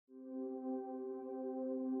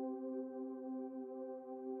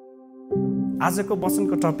आजको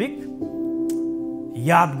वचनको टपिक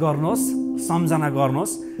याद गर्नुहोस्, सम्झना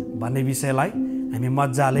गर्नुहोस् भन्ने विषयलाई हामी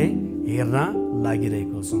मजाले हेर्न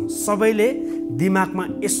लागिरहेको छौँ। सबैले दिमागमा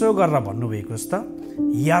यसो गरेर भन्नुभएको छ त,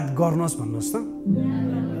 याद गर्नुहोस् भन्नुहोस् त,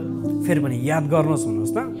 फेरि पनि याद गर्नुहोस्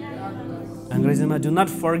भन्नुहोस् त। अङ्ग्रेजीमा डु नट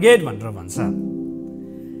फर्गेट भनेर भन्छ।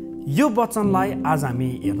 यो वचनलाई आज हामी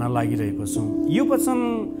हेर्न लागिरहेको छौँ। यो वचन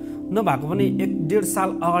नभएको पनि 1-1.5 साल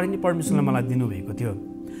अगाडि नै परमेश्वरले मलाई दिनुभएको थियो,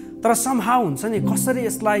 तर समहाउ हुन्छ नि कसरी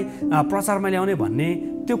यसलाई प्रचारमा ल्याउने भन्ने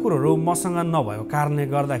त्यो कुरोहरू मसँग नभएको कारणले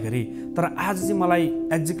गर्दाखेरि। तर आज चाहिँ मलाई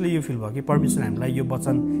एक्ज्याक्टली यो फिल भयो कि परमेश्वरले हामीलाई यो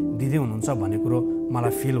वचन दिँदै हुनुहुन्छ भन्ने कुरो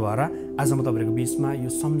मलाई फिल भएर आज म तपाईँहरूको बिचमा यो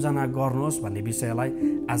सम्झना गर्नुहोस् भन्ने विषयलाई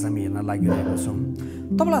आज हामी हेर्न लागिरहेको छौँ।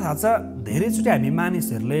 तपाईँलाई थाहा छ, धेरैचोटि हामी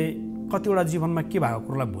मानिसहरूले कतिवटा जीवनमा के भएको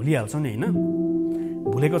कुरोलाई भुलिहाल्छौँ नि, होइन?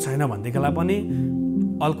 भुलेको छैन भनेदेखिलाई पनि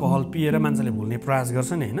अल्कोहल पिएर मान्छेले भुल्ने प्रयास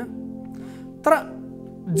गर्छ नि, होइन? तर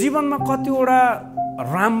जीवनमा कतिवटा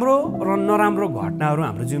राम्रो र नराम्रो घटनाहरू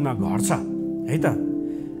हाम्रो जीवनमा घट्छ है त।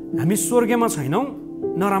 हामी स्वर्गमा छैनौँ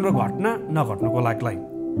नराम्रो घटना नघट्नुको लागि।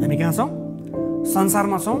 हामी कहाँ छौँ?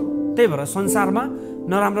 संसारमा छौँ। त्यही भएर संसारमा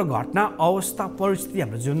नराम्रो घटना, अवस्था, परिस्थिति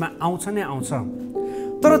हाम्रो जीवनमा आउँछ नै आउँछ।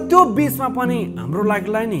 तर त्यो बिचमा पनि हाम्रो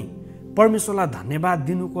लागि नि परमेश्वरलाई धन्यवाद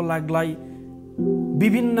दिनुको लागि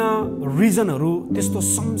विभिन्न रिजनहरू, त्यस्तो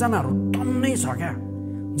सम्झनाहरू टन्नै छ क्या,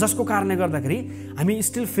 जसको कारणले गर्दाखेरि हामी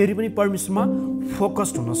स्टिल फेरि पनि परमेश्वरमा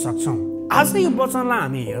फोकस्ड हुन सक्छौँ। आज यो वचनलाई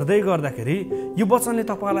हामी हेर्दै गर्दाखेरि यो वचनले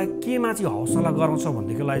तपाईँलाई केमा चाहिँ हौसला गराउँछ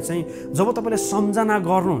भनेदेखिलाई चाहिँ जब तपाईँले सम्झना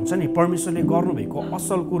गर्नुहुन्छ नि परमेश्वरले गर्नुभएको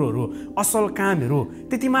असल कुरोहरू, असल कामहरू,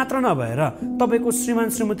 त्यति मात्र नभएर तपाईँको श्रीमान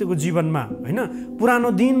श्रीमतीको जीवनमा, होइन, पुरानो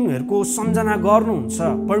दिनहरूको सम्झना गर्नुहुन्छ,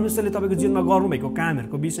 परमेश्वरले तपाईँको जीवनमा गर्नुभएको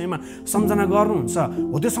कामहरूको विषयमा सम्झना गर्नुहुन्छ।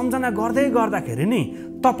 हो त्यो सम्झना गर्दै गर्दाखेरि नि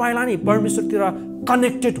तपाईँलाई नि परमेश्वरतिर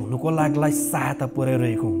कनेक्टेड हुनुको लागि सहायता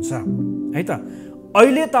पुर्याइरहेको हुन्छ है त।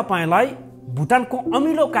 अहिले तपाईँलाई भुटानको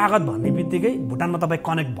अमिलो कागज भन्ने बित्तिकै भुटानमा तपाईँ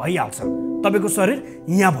कनेक्ट भइहाल्छ। तपाईँको शरीर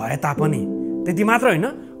यहाँ भए तापनि त्यति मात्र होइन,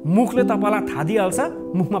 मुखले तपाईँलाई थाहा दिइहाल्छ,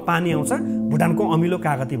 मुखमा पानी आउँछ भुटानको अमिलो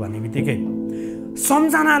कागती भन्ने बित्तिकै।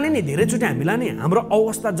 सम्झनाले नि धेरैचोटि हामीलाई नि हाम्रो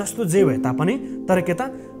अवस्था जस्तो जे भए तापनि तर के त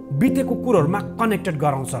बितेको कुरोहरूमा कनेक्टेड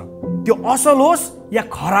गराउँछ। त्यो असल होस् या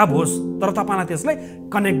खराब होस्, तर तपाईँलाई त्यसलाई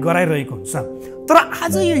कनेक्ट गराइरहेको हुन्छ। तर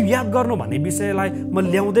आज यो याद गर्नु भन्ने विषयलाई म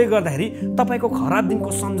ल्याउँदै गर्दाखेरि तपाईँको खराब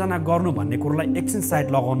दिनको सम्झना गर्नु भन्ने कुरोलाई एकछिन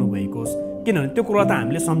साइड लगाउनु भएको होस्, किनभने त्यो कुरो त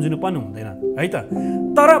हामीले सम्झिनु पनि हुँदैन है त।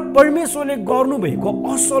 तर परमेश्वरले गर्नुभएको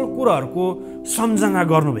असल कुराहरूको सम्झना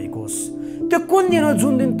गर्नुभएको होस्। त्यो कुन दिन हो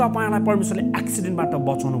जुन दिन तपाईँलाई परमेश्वरले एक्सिडेन्टबाट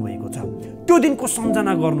बचाउनु भएको छ, त्यो दिनको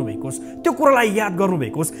सम्झना गर्नुभएको होस्, त्यो कुरोलाई याद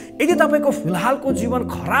गर्नुभएको होस्। यदि तपाईँको फिलहालको जीवन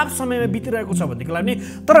खराब समयमा बितिरहेको छ भनेदेखिलाई नि,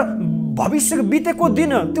 तर भविष्यको बितेको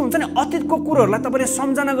दिन त्यो हुन्छ नि अतीतको कुरोहरूलाई तपाईँले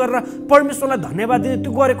सम्झना गरेर परमेश्वरलाई धन्यवाद दिने,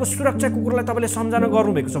 त्यो गरेको सुरक्षाको कुरोलाई तपाईँले सम्झना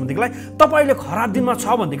गर्नुभएको छ भनेदेखिलाई तपाईँले खराब दिनमा छ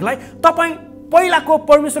भनेदेखिलाई तपाईँ पहिलाको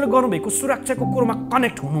परमेश्वरले गर्नुभएको सुरक्षाको कुरोमा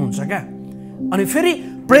कनेक्ट हुनुहुन्छ क्या। अनि फेरि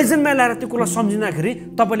प्रेजेन्टमा ल्याएर त्यो कुरोलाई सम्झिँदाखेरि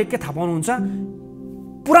तपाईँले के थाहा पाउनुहुन्छ?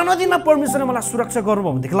 पुरानो दिनमा परमेश्वरले मलाई सुरक्षा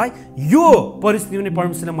गर्नुभयो भनेदेखिलाई यो परिस्थितिमा पनि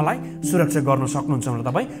परमेश्वरले मलाई सुरक्षा गर्न सक्नुहुन्छ भनेर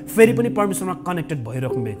तपाईँ फेरि पनि परमेश्वरमा कनेक्टेड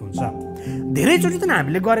भइराख्नु भएको हुन्छ। धेरैचोटि त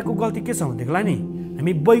हामीले गरेको गल्ती के छ भनेदेखिलाई नि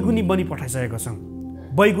हामी बैगुनी बनी पठाइसकेका छौँ।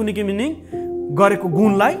 बैगुनीको मिनिङ गरेको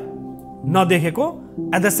गुणलाई नदेखेको,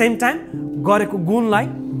 एट द सेम टाइम गरेको गुणलाई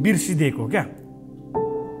बिर्सिदिएको क्या।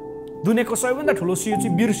 दुनियाँको सबैभन्दा ठुलो सियो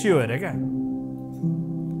चाहिँ बिर्सियो अरे क्या।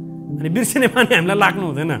 अनि बिर्सिने बानी हामीलाई लाग्नु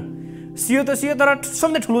हुँदैन। सियो त सियो, तर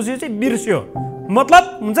सबभन्दा ठुलो सियो चाहिँ बिर्सियो। मतलब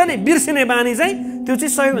हुन्छ नि बिर्सिने बानी चाहिँ त्यो चाहिँ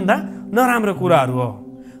सबैभन्दा नराम्रो कुराहरू हो।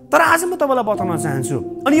 तर आज म तपाईँलाई बताउन चाहन्छु,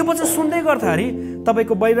 अनि यो वचन सुन्दै गर्दाखेरि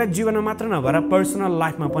तपाईँको वैवाहिक जीवनमा मात्र नभएर पर्सनल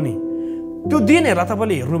लाइफमा पनि त्यो दिन हेरेर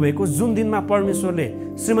तपाईँले हेर्नुभएको जुन दिनमा परमेश्वरले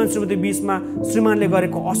श्रीमान श्रीमती बिचमा श्रीमानले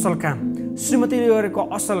गरेको असल काम, श्रीमतीले गरेको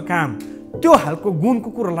असल काम, त्यो खालको गुणको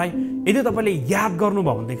कुरोलाई यदि तपाईँले याद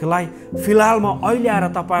गर्नुभयो भनेदेखिलाई फिलहालमा अहिले आएर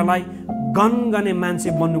तपाईँलाई गनगने मान्छे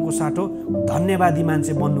बन्नुको साटो धन्यवादी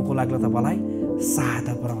मान्छे बन्नुको लागि तपाईँलाई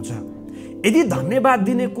सहायता पुर्याउँछ। यदि धन्यवाद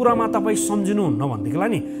दिने कुरामा तपाईँ सम्झिनुहुन्न भनेदेखिलाई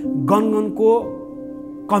नि गनगनको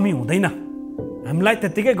कमी हुँदैन। हामीलाई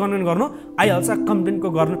त्यत्तिकै गनगन गर्नु आइहाल्छ, कम्प्लेनको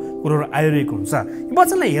गर्नु कुरोहरू आइरहेको हुन्छ। यो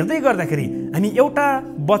वचनलाई हेर्दै गर्दाखेरि हामी एउटा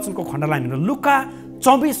वचनको खण्डलाई हामी लुका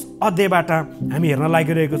 24 अध्यायबाट हामी हेर्न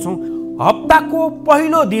लागिरहेको छौँ। हप्ताको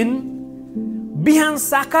पहिलो दिन बिहान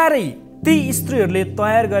साकारै ती स्त्रीहरूले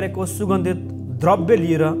तयार गरेको सुगन्धित द्रव्य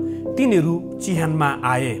लिएर तिनीहरू चिहानमा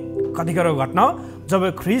आए। कतिखेर घटना हो? जब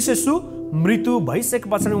ख्रीष्ट येशू मृत्यु भइसके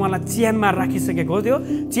पछाडि उहाँलाई चिहानमा राखिसकेको थियो।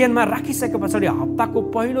 चिहानमा राखिसके पछाडि हप्ताको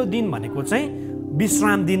पहिलो दिन भनेको चाहिँ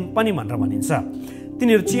विश्राम दिन पनि भनेर भनिन्छ।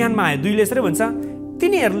 तिनीहरू चिहानमा आए। 2ले यसरी भन्छ,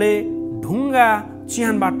 तिनीहरूले ढुङ्गा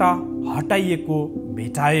चिहानबाट हटाइएको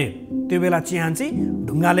भेटाए। त्यो बेला चिहान चाहिँ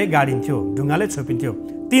ढुङ्गाले गाडिन्थ्यो, ढुङ्गाले छोपिन्थ्यो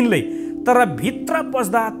तिनले। तर भित्र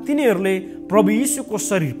पस्दा तिनीहरूले प्रभु यीशुको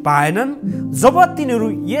शरीर पाएनन्। जब तिनीहरू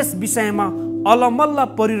यस विषयमा अलमल्ल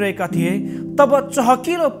परिरहेका थिए, तब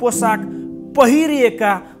चहकिलो पोसाक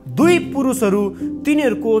पहिरिएका दुई पुरुषहरू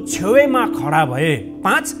तिनीहरूको छेउमा खडा भए।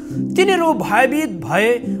 5 तिनीहरू भयभीत भए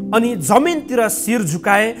अनि जमिनतिर शिर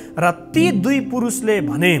झुकाए र ती दुई पुरुषले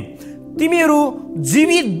भने, तिमीहरू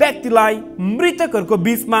जीवित व्यक्तिलाई मृतकहरूको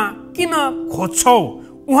बीचमा किन खोज्छौ?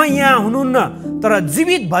 उहाँ यहाँ हुनुहुन्न, तर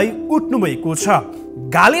जीवित भई उठ्नु भएको छ।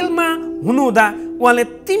 गालिलमा हुनुहुँदा उहाँले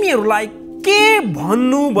तिमीहरूलाई के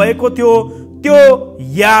भन्नु भएको थियो त्यो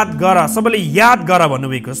याद गर। सबैले याद गर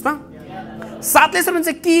भन्नुभएको छ। 7 भन्छ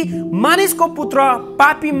कि मानिसको पुत्र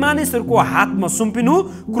पापी मानिसहरूको हातमा सुम्पिनु,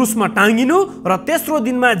 क्रुसमा टाँगिनु र तेस्रो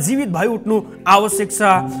दिनमा जीवित भई उठ्नु आवश्यक छ।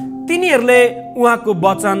 तिनीहरूले उहाँको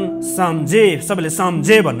वचन सम्झे। सबैले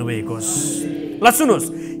सम्झे भन्नुभएको छ। ल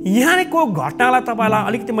सुन्नुहोस्, यहाँको घटनालाई तपाईँलाई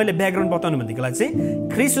अलिकति मैले ब्याकग्राउन्ड बताउनु भनेदेखिलाई चाहिँ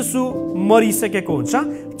ख्रीष्ट येशू मरिसकेको हुन्छ,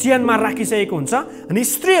 चिहानमा राखिसकेको हुन्छ अनि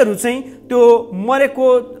स्त्रीहरू चाहिँ त्यो मरेको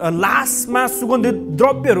लासमा सुगन्धित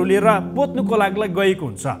द्रव्यहरू लिएर पोत्नुको लागि गएको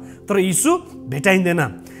हुन्छ। तर यीशु भेटाइँदैन।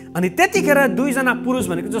 अनि त्यतिखेर दुईजना पुरुष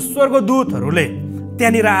भनेको चाहिँ स्वर्गदूतहरूले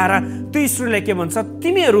त्यहाँनिर आएर त्यो स्त्रीलाई के भन्छ,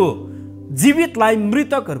 तिमीहरू जीवितलाई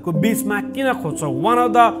मृतकहरूको बीचमा किन खोज्छौ? One of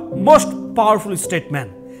the most powerful statement.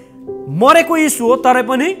 मरेको यीशु हो, तर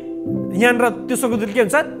पनि यहाँनिर त्यो स्वर्गदूत के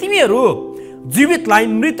भन्छ, तिमीहरू जीवितलाई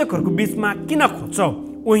मृतकहरूको बीचमा किन खोज्छौ?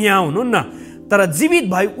 ऊ यहाँ हुनुहुन्न, तर जीवित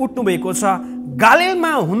भई उठ्नु भएको छ।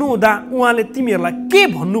 गालिलमा हुनुहुँदा उहाँले तिमीहरूलाई के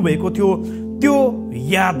भन्नुभएको थियो त्यो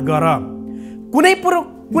याद गर।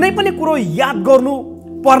 कुनै पनि कुरो याद गर्नु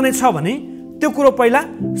पर्ने छ भने त्यो कुरो पहिला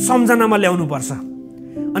सम्झनामा ल्याउनु पर्छ।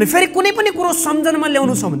 अनि फेरि कुनै पनि कुरो सम्झनामा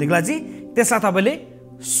ल्याउनु छ भनेदेखिलाई चाहिँ त्यसलाई तपाईँले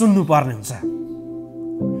सुन्नु पर्ने हुन्छ।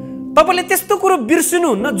 तपाईँले त्यस्तो कुरो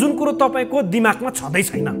बिर्सिनुहुन्न जुन कुरो तपाईँको दिमागमा छँदै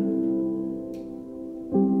छैन।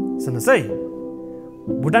 सुन्नुहोस् है,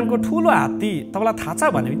 भुटानको ठुलो हात्ती तपाईँलाई थाहा छ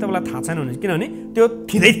भने तपाईँलाई थाहा छैन भने, किनभने त्यो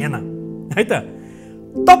थिँदै थिएन है त।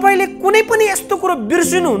 तपाईँले कुनै पनि यस्तो कुरो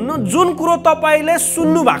बिर्सिनुहुन्न जुन कुरो तपाईँले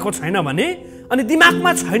सुन्नु भएको छैन भने अनि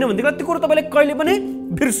दिमागमा छैन भनेदेखि त्यो कुरो तपाईँले कहिले पनि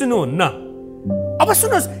बिर्सिनुहुन्न। अब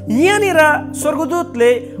सुन्नुहोस्, यहाँनिर स्वर्गदूतले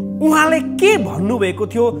उहाँले के भन्नुभएको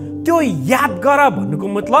थियो त्यो याद गर भन्नुको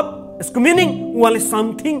मतलब, यसको मिनिङ उहाँले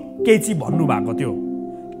समथिङ केही चिज भन्नुभएको थियो।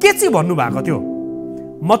 के चिज भन्नुभएको थियो?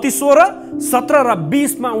 मत्ती 16, 17 र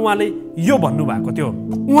 20 उहाँले यो भन्नुभएको थियो,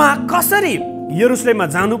 उहाँ कसरी यरुशलेममा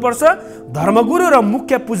जानुपर्छ, धर्मगुरु र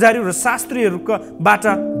मुख्य पुजारी र शास्त्रीहरूबाट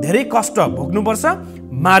धेरै कष्ट भोग्नुपर्छ,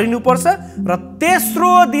 मारिनुपर्छ र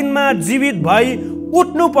तेस्रो दिनमा जीवित भई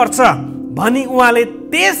उठ्नुपर्छ भनी उहाँले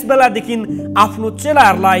त्यस बेलादेखि आफ्नो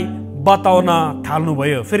चेलाहरूलाई बताउन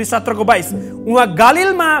थाल्नुभयो। फेरि 17 को 22 उहाँ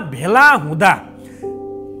गालिलमा भेला हुँदा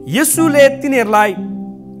येशूले तिनीहरूलाई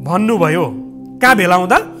भन्नुभयो, कहाँ भेला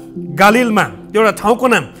हुँदा? गालिलमा, एउटा ठाउँको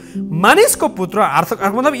नाम। मानिसको पुत्र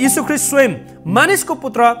मतलब यीशु ख्रीष्ट स्वयं मानिसको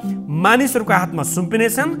पुत्र मानिसहरूको हातमा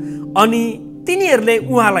सुम्पिनेछन् अनि तिनीहरूले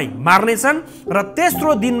उहाँलाई मार्नेछन् र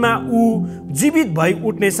तेस्रो दिनमा ऊ जीवित भई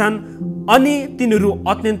उठ्नेछन् अनि तिनीहरू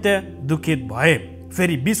अत्यन्त दुखित भए।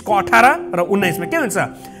 फेरि 20 को 18 र 19 के भन्छ,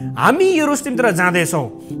 हामी यरुशलेमतिर जाँदैछौँ।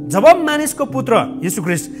 जब मानिसको पुत्र यीशु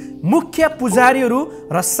ख्रीष्ट मुख्य पुजारीहरू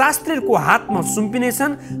र शास्त्रीहरूको हातमा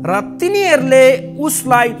सुम्पिनेछन् र तिनीहरूले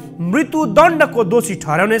उसलाई मृत्युदण्डको दोषी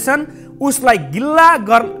ठहराउनेछन्, उसलाई गिल्ला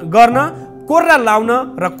गर्न, कोर्रा लाउन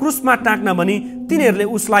र क्रुसमा टाँग्न भनी तिनीहरूले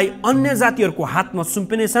उसलाई अन्य जातिहरूको हातमा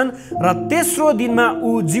सुम्पिनेछन् र तेस्रो दिनमा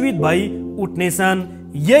ऊ जीवित भई उठ्नेछन्।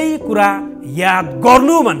 यही कुरा याद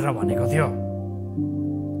गर्नु भनेर भनेको थियो।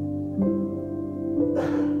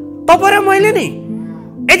 तपाईँ र मैले नि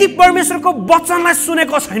यदि परमेश्वरको वचनलाई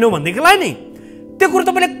सुनेको छैनौँ भनेदेखिलाई नि त्यो कुरो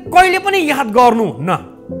तपाईँले कहिले पनि याद गर्नुहुन्न।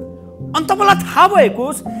 अनि तपाईँलाई थाहा भएको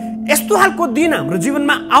यस्तो खालको दिन हाम्रो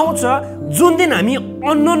जीवनमा आउँछ जुन दिन हामी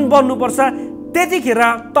अननोन बन्नुपर्छ, त्यतिखेर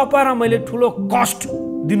तपाईँ र मैले ठुलो कष्ट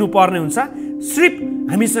दिनुपर्ने हुन्छ सिर्फ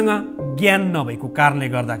हामीसँग ज्ञान नभएको कारणले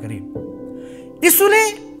गर्दाखेरि। यीशुले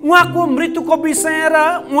उहाँको मृत्युको विषय र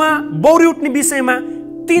उहाँ बौरी उठ्ने विषयमा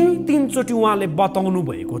 3 चोटि उहाँले बताउनु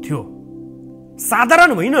भएको थियो।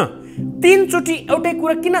 साधारण होइन, 3 चोटि एउटै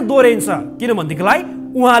कुरा किन दोहोऱ्याइन्छ? किनभनेदेखिलाई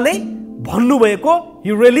उहाँले भन्नुभएको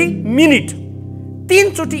यु रियली मिन इट। 3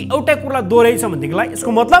 चोटि एउटै कुरालाई दोहोऱ्याइन्छ भनेदेखिलाई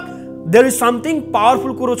यसको मतलब देयर इज समथिङ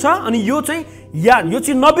पावरफुल कुरो छ अनि यो चाहिँ यो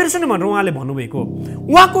चाहिँ नबिर्सनु भनेर उहाँले भन्नुभएको।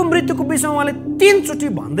 उहाँको मृत्युको विषयमा उहाँले 3 चोटि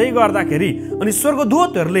भन्दै गर्दाखेरि अनि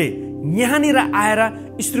स्वर्गदूतहरूले यहाँनिर आएर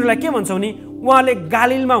स्त्रीलाई के भन्छ भने उहाँले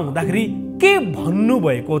गालिलमा हुँदाखेरि के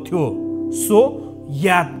भन्नुभएको थियो सो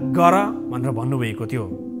याद गर भनेर भन्नुभएको थियो।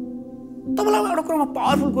 तपाईँलाई एउटा कुरामा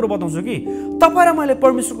पावरफुल कुरो बताउँछु कि तपाईँ र मैले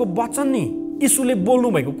परमेश्वरको वचन नि यीशुले बोल्नु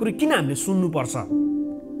भएको कुरो किन हामीले सुन्नुपर्छ?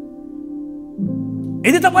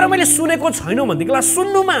 यदि तपाईँ र मैले सुनेको छैनौँ भनेदेखिलाई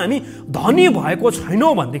सुन्नुमा हामी धनी भएको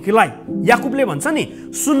छैनौँ भनेदेखिलाई याकुबले भन्छ नि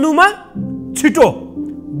सुन्नुमा छिटो,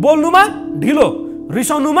 बोल्नुमा ढिलो,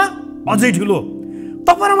 रिसाउनुमा अझै ढिलो।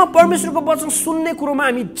 तपाईँ र म परमेश्वरको वचन सुन्ने कुरोमा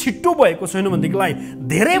हामी छिट्टो भएको छैनौँ भनेदेखिलाई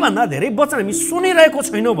धेरैभन्दा धेरै वचन हामी सुनिरहेको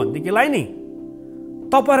छैनौँ भनेदेखिलाई नि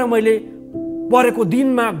तपाईँ र मैले परेको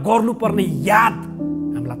दिनमा गर्नुपर्ने याद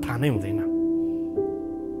हामीलाई थाहा नै हुँदैन।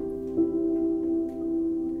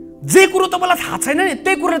 जे कुरो तपाईँलाई थाहा छैन नि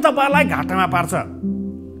त्यही कुरोले तपाईँलाई घाटामा पार्छ।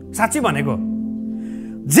 साँच्चै भनेको,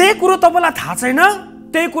 जे कुरो तपाईँलाई थाहा छैन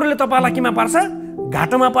त्यही कुरोले तपाईँलाई केमा पार्छ?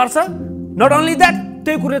 घाटामा पार्छ। नट ओन्ली द्याट,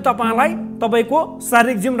 त्यही कुरोले तपाईँलाई तपाईँको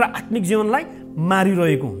शारीरिक जीवन र आत्मिक जीवनलाई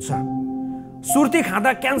मारिरहेको हुन्छ। सुर्ती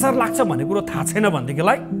खाँदा क्यान्सर लाग्छ भन्ने कुरो थाहा छैन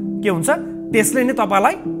भनेदेखिलाई के हुन्छ? त्यसले नै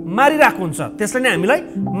तपाईँलाई मारिरहेको हुन्छ, त्यसले नै हामीलाई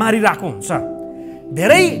मारिरहेको हुन्छ।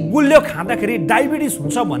 धेरै गुलियो खाँदाखेरि डायबिटिस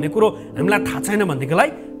हुन्छ भन्ने कुरो हामीलाई थाहा छैन भनेदेखिलाई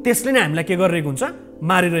त्यसले नै हामीलाई के गरिरहेको हुन्छ?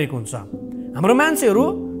 मारिरहेको हुन्छ। हाम्रो मान्छेहरू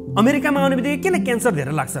अमेरिकामा आउने बित्तिकै किन क्यान्सर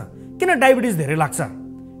धेरै लाग्छ, किन डायबिटिस धेरै लाग्छ?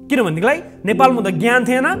 किनभनेदेखिलाई नेपालमा त ज्ञान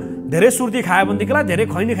थिएन। धेरै सुर्ती खायो भनेदेखिलाई, धेरै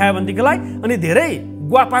खैनी खायो भनेदेखिलाई, अनि धेरै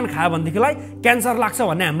गुवापान खायो भनेदेखिलाई क्यान्सर लाग्छ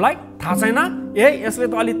भन्ने हामीलाई थाहा छैन। यसले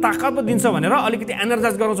त अलिक ताकत पो दिन्छ भनेर, अलिकति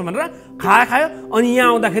एनर्जाइज गराउँछ भनेर खायो। अनि यहाँ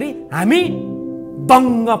आउँदाखेरि हामी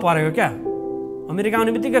दङ्ग परेको क्या, अमेरिका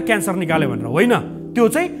आउने बित्तिकै क्यान्सर निकाल्यो भनेर। होइन, त्यो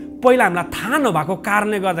चाहिँ पहिला हामीलाई थाहा नभएको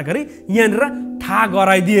कारणले गर्दाखेरि यहाँनिर थाहा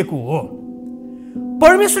गराइदिएको हो।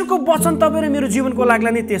 परमेश्वरको वचन तपाईँ र मेरो जीवनको लागि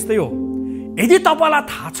नै त्यस्तै हो। यदि तपाईँलाई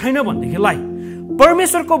थाहा छैन भनेदेखिलाई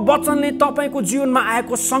परमेश्वरको वचनले तपाईँको जीवनमा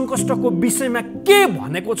आएको सङ्कष्टको विषयमा के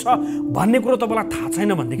भनेको छ भन्ने कुरो तपाईँलाई थाहा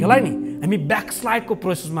छैन भनेदेखिलाई नि हामी ब्याकस्लाइडको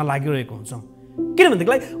प्रोसेसमा लागिरहेको हुन्छौँ।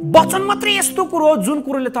 किनभनेदेखिलाई वचन मात्रै यस्तो कुरो हो जुन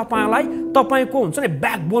कुरोले तपाईँलाई तपाईँको हुन्छ नि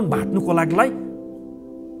ब्याकबोन भाट्नुको लागिलाई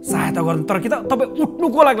सहायता गर्नु, तर कि त तपाईँ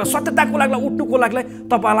उठ्नुको लागि, सत्यताको लागि, उठ्नुको लागि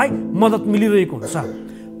तपाईँलाई मद्दत मिलिरहेको हुन्छ।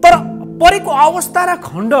 तर परेको अवस्था र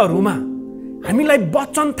खण्डहरूमा हामीलाई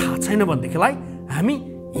वचन थाहा छैन भनेदेखिलाई हामी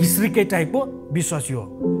हिस्ट्रीकै टाइपको विश्वासी हो।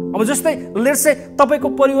 अब जस्तै लेट्स से तपाईँको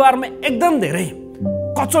परिवारमा एकदम धेरै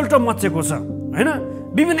कचल्टो मचेको छ, होइन,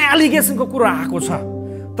 विभिन्न एलिगेसनको कुरा आएको छ,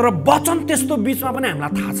 तर वचन त्यस्तो बिचमा पनि हामीलाई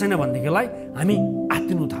थाहा छैन भनेदेखिलाई हामी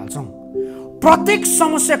आत्तिनु थाल्छौँ। प्रत्येक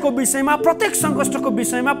समस्याको विषयमा, प्रत्येक सङ्कष्टको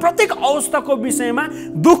विषयमा, प्रत्येक अवस्थाको विषयमा,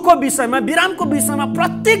 दुःखको विषयमा, विरामको विषयमा,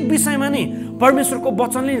 प्रत्येक विषयमा नि परमेश्वरको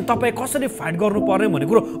वचनले तपाईँ कसरी फाइट गर्नुपर्ने भन्ने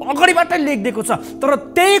कुरो अगाडिबाटै लेखिदिएको छ।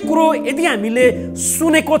 तर त्यही कुरो यदि हामीले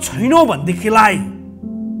सुनेको छैनौँ भनेदेखिलाई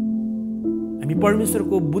हामी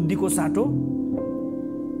परमेश्वरको बुद्धिको साटो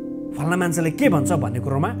फल्ना मान्छेले के भन्छ भन्ने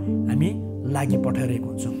कुरोमा हामी लागि पठाइरहेको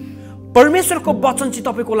हुन्छौँ। परमेश्वरको वचन चाहिँ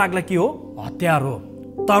तपाईँको लागि के हो? हतियार हो,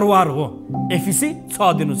 तरवार हो। एफिसी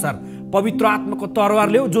 6 अनुसार पवित्र आत्माको तरवार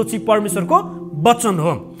ल्याऊ जो चाहिँ परमेश्वरको वचन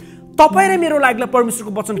हो। तपाईँ र मेरो लागि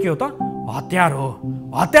परमेश्वरको वचन के हो त? हतियार हो।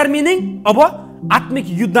 हतियार मिनिङ अब आत्मिक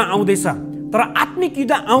युद्ध आउँदैछ, तर आत्मिक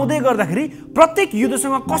युद्ध आउँदै गर्दाखेरि प्रत्येक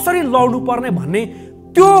युद्धसँग कसरी लड्नु पर्ने भन्ने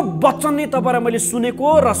त्यो वचन नै तपाईँ र मैले सुनेको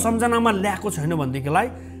र सम्झनामा ल्याएको छैन भनेदेखिलाई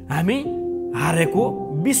हामी हारेको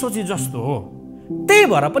विश्वची जस्तो हो। त्यही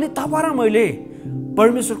भएर पनि तपाईँ र मैले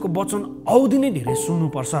परमेश्वरको वचन औधी नै धेरै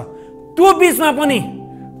सुन्नुपर्छ। त्यो बिचमा पनि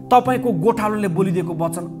तपाईँको गोठालोले बोलिदिएको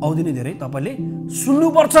वचन औधी नै धेरै तपाईँले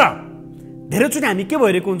सुन्नुपर्छ। धेरैचोटि हामी के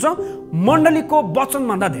भइरहेको हुन्छौँ? मण्डलीको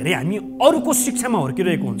वचनभन्दा धेरै हामी अरूको शिक्षामा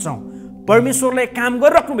हुर्किरहेको हुन्छौँ। परमेश्वरले काम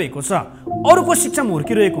गरिराख्नु भएको छ, अरूको शिक्षामा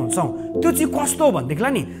हुर्किरहेको हुन्छौँ। त्यो चाहिँ कस्तो हो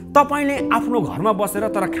भनेदेखिलाई नि तपाईँले आफ्नो घरमा बसेर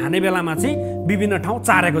तर खाने बेलामा चाहिँ विभिन्न ठाउँ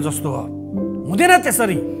चारेको जस्तो हो। हुँदैन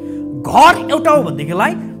त्यसरी। घर एउटा हो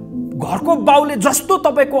भनेदेखिलाई घरको बाउले जस्तो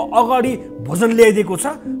तपाईँको अगाडि भोजन ल्याइदिएको छ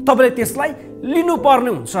तपाईँले त्यसलाई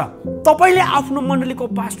लिनुपर्ने हुन्छ। तपाईँले आफ्नो मण्डलीको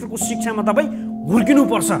पास्टरको शिक्षामा तपाईँ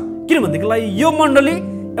हुर्किनुपर्छ। किनभनेदेखिलाई यो मण्डली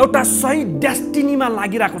एउटा सही डेस्टिनीमा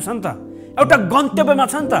लागिरहेको छ नि त, एउटा गन्तव्यमा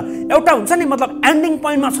छ नि त, एउटा हुन्छ नि मतलब एन्डिङ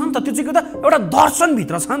पोइन्टमा छ नि त। त्यो चाहिँ के त? एउटा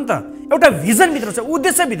दर्शनभित्र छ नि त, एउटा भिजनभित्र छ,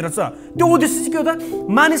 उद्देश्यभित्र छ। त्यो उद्देश्य चाहिँ के हो त?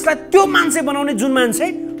 मानिसलाई त्यो मान्छे बनाउने जुन मान्छे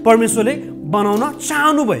परमेश्वरले बनाउन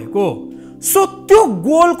चाहनु भएको। सो त्यो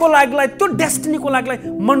गोलको लागिलाई, त्यो डेस्टिनीको लागिलाई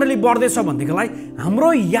मण्डली बढ्दैछ भनेदेखिलाई हाम्रो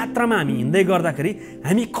यात्रामा हामी हिँड्दै गर्दाखेरि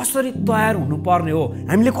हामी कसरी तयार हुनुपर्ने हो,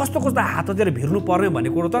 हामीले कस्तो कस्तो हाततिर भिर्नु पर्ने भन्ने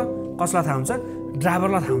कुरो त कसलाई थाहा हुन्छ?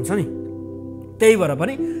 ड्राइभरलाई थाहा हुन्छ नि। त्यही भएर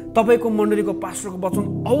पनि तपाईँको मण्डलीको पास्टरको वचन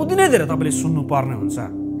औधी नै धेरै तपाईँले सुन्नुपर्ने हुन्छ।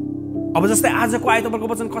 अब जस्तै आजको आइतबारको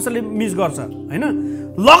वचन कसैले मिस गर्छ, होइन,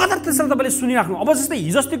 लगातार त्यसरी तपाईँले सुनिराख्नु। अब जस्तै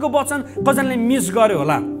हिजोस्तिको वचन कसैले मिस गर्यो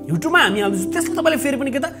होला, युट्युबमा हामी हाल्दैछौँ त्यसलाई तपाईँले फेरि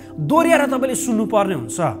पनि के त दोहोऱ्याएर तपाईँले सुन्नुपर्ने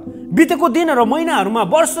हुन्छ। बितेको दिनहरू महिनाहरूमा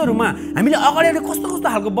वर्षहरूमा हामीले अगाडि कस्तो कस्तो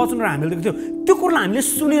खालको वचनहरू हामीले देखेको थियो त्यो कुरालाई हामीले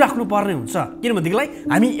सुनिराख्नु पर्ने हुन्छ। किनभनेदेखिलाई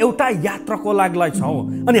हामी एउटा यात्राको लागिलाई छौँ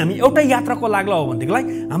अनि हामी एउटा यात्राको लाग्ला हो भनेदेखिलाई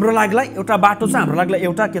हाम्रो लागिलाई एउटा बाटो छ, हाम्रो लागिलाई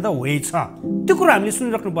एउटा के त वे छ। त्यो कुरा हामीले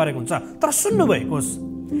सुनिराख्नु परेको हुन्छ। तर सुन्नुभएको होस्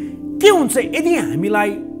के हुन्छ यदि हामीलाई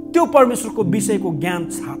त्यो परमेश्वरको विषयको ज्ञान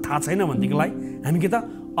थाहा छैन भनेदेखिलाई हामी के त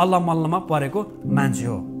अल्ला मल्लमा परेको मान्छे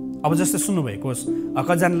हो। अब जस्तै सुन्नुभएको होस्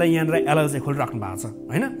कतिजनाले यहाँनिर एलएलसी खोलिराख्नु भएको छ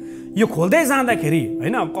होइन, यो खोल्दै जाँदाखेरि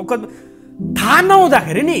होइन थाहा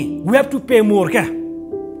नहुँदाखेरि नि we have to pay more क्या।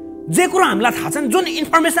 जे कुरो हामीलाई थाहा छैन, जुन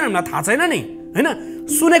इन्फर्मेसन हामीलाई थाहा छैन नि होइन,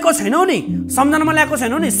 सुनेको छैनौँ नि, सम्झनामा ल्याएको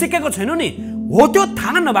छैनौँ नि, सिकेको छैनौँ नि, हो त्यो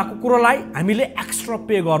थाहा नभएको कुरोलाई हामीले एक्स्ट्रा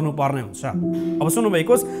पे गर्नुपर्ने हुन्छ। अब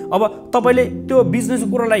सुन्नुभएको होस् अब तपाईँले त्यो बिजनेसको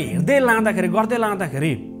कुरोलाई हेर्दै लाँदाखेरि गर्दै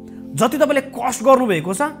लाँदाखेरि जति तपाईँले कस्ट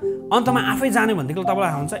गर्नुभएको छ अन्तमा आफै जाने भनेदेखि तपाईँलाई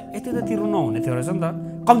थाहा हुन्छ यति त तिर्नु नहुने थियो रहेछ नि त,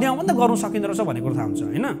 कम्तीमा पनि त गर्नु सकिँदो रहेछ भन्ने कुरो थाहा हुन्छ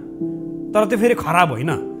होइन। तर त्यो फेरि खराब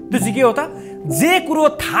होइन, त्यो चाहिँ के हो त जे कुरो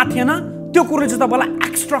थाहा थिएन त्यो कुरो चाहिँ तपाईँलाई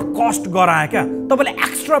एक्स्ट्रा कस्ट गरायो क्या, तपाईँले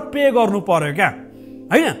एक्स्ट्रा पे गर्नु पर्यो क्या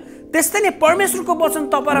होइन। त्यस्तै नै परमेश्वरको वचन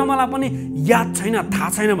तपाईँ र मलाई पनि याद छैन, थाहा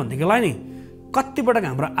छैन भनेदेखिलाई नि कतिपटक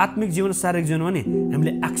हाम्रो आत्मिक जीवन शारीरिक जीवनमा नि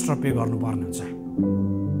हामीले एक्स्ट्रा पे गर्नुपर्ने हुन्छ।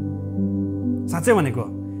 साँच्चै भनेको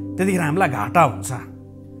त्यतिखेर हामीलाई घाटा हुन्छ।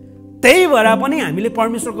 त्यही भएर पनि हामीले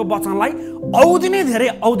परमेश्वरको वचनलाई औदिनै धेरै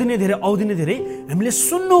हामीले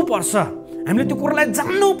सुन्नुपर्छ, हामीले त्यो कुरालाई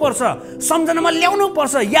जान्नुपर्छ, सम्झनामा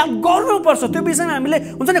ल्याउनुपर्छ, याद गर्नुपर्छ, त्यो विषयमा हामीले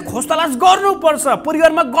हुन्छ नि खोज तलास गर्नुपर्छ,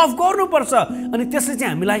 परिवारमा गफ गर्नुपर्छ। अनि त्यसले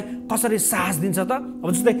चाहिँ हामीलाई कसरी साहस दिन्छ त अब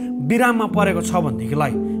जस्तै विराममा परेको छ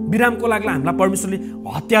भनेदेखिलाई विरामको लागि हामीलाई परमेश्वरले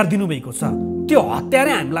हतियार दिनुभएको छ, त्यो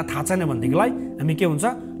हतियारै हामीलाई थाहा छैन भनेदेखिलाई हामी के हुन्छ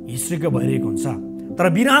हिस्ट्रीको भइरहेको हुन्छ। तर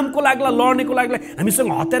विरामको लागि लड्नेको लागि हामीसँग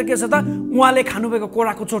हतियार के छ त उहाँले खानुभएको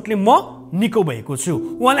कोडाको चोटले म निको भएको छु,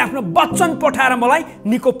 उहाँले आफ्नो वचन पठाएर मलाई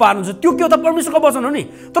निको पार्नुहुन्छ। त्यो के हो त परमेश्वरको वचन हो नि।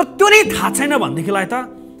 तर त्यो नै थाहा छैन भनेदेखिलाई त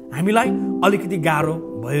हामीलाई अलिकति गाह्रो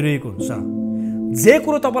भइरहेको हुन्छ। जे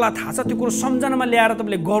कुरो तपाईँलाई थाहा छ त्यो कुरो सम्झनामा ल्याएर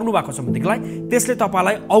तपाईँले गर्नुभएको छ भनेदेखिलाई त्यसले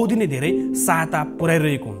तपाईँलाई औदिनै धेरै सहायता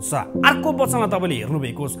पुर्याइरहेको हुन्छ। अर्को वचनमा तपाईँले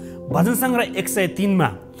हेर्नुभएको होस् भजन सङ्ग्रह 103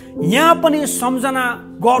 यहाँ पनि सम्झना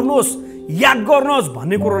गर्नुहोस् याद गर्नुहोस्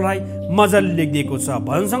भन्ने कुरोलाई मजाले लेखिदिएको छ।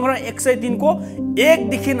 भजन सङ्ग्रह 103 को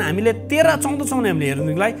 1 देखि हामीले 13-14 हामीले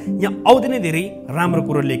हेर्नुलाई यहाँ औदिनै धेरै राम्रो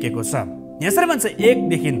कुरो लेखेको छ। यसरी भन्छ 1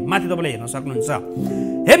 देखि माथि तपाईँले हेर्न सक्नुहुन्छ,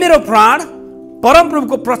 हे मेरो प्राण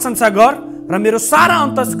परमप्रभुको प्रशंसा गर र मेरो सारा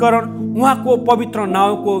अन्तस्करण उहाँको पवित्र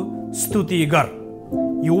नाउँको स्तुति गर।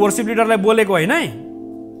 यो वर्शिप लिडरलाई बोलेको होइन है,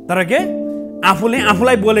 तर के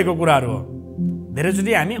आफूलाई बोलेको कुराहरू हो।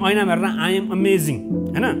 धेरैचोटि हामी ऐनामा हेरेर आई एम अमेजिङ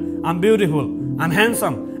होइन, आइ am beautiful, I am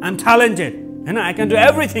handsome, I am talented होइन, आई क्यान डु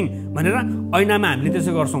एभ्रिथिङ भनेर ऐनामा हामीले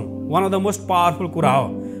त्यसो गर्छौँ। One of the most powerful कुरा हो।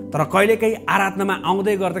 तर कहिलेकाहीँ आराधनामा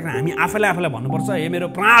आउँदै गर्दाखेरि हामी आफैलाई भन्नुपर्छ हे मेरो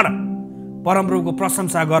प्राण परमप्रभुको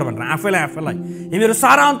प्रशंसा गर भनेर आफैलाई हे मेरो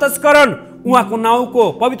सारा अन्तस्करण उहाँको नाउँको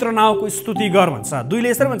पवित्र नाउँको स्तुति गर भन्छ। 2ले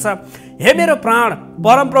यसरी भन्छ, हे मेरो प्राण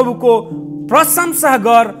परमप्रभुको प्रशंसा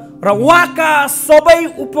गर र उहाँका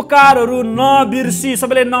सबै उपकारहरू नबिर्सी।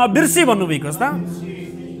 सबैले नबिर्सी भन्नुभएको छ त।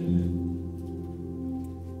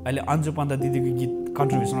 अहिले अन्जु पन्त दिदीको गीत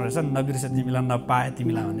कन्ट्रिब्युसन रहेछ नबिर्से तिमीलाई नपाए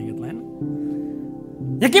तिमीलाई भन्ने गीतलाई होइन।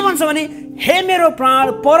 यहाँ के भन्छ भने हे मेरो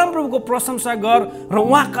प्राण परमप्रभुको प्रशंसा गर र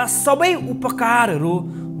उहाँका सबै उपकारहरू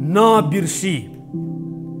नबिर्सी।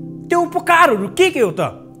 त्यो उपकारहरू के हो त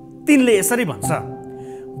 3ले यसरी भन्छ,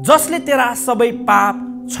 जसले तेरा सबै पाप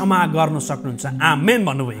क्षमा गर्न सक्नुहुन्छ। आमेन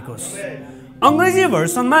भन्नुभएको छ। अङ्ग्रेजी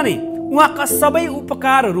भर्सनमा नि उहाँका सबै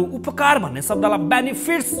उपकारहरू, उपकार भन्ने शब्दलाई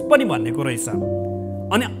बेनिफिट्स पनि भन्नेको रहेछ।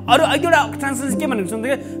 अनि अरू एउटा ट्रान्सलेसन के भनेको छ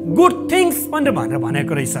भने गुड थिङ्स भनेर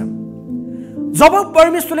भनेको रहेछ। जब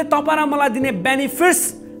परमेश्वरले तपाईँ र मलाई दिने बेनिफिट्स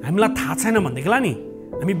हामीलाई थाहा छैन भनेदेखिलाई नि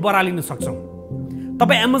हामी बरालिन सक्छौँ।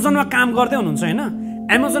 तपाईँ एमाजोनमा काम गर्दै हुनुहुन्छ होइन,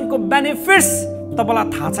 एमाजोनको बेनिफिट्स तपाईँलाई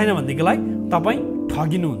थाहा छैन भनेदेखिलाई तपाईँ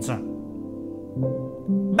ठगिनुहुन्छ।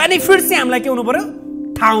 बेनिफिट्स चाहिँ हामीलाई के हुनु पर्यो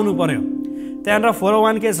थाहा हुनु पर्यो। त्यहाँनिर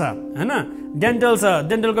 401k छ होइन, डेन्टल छ,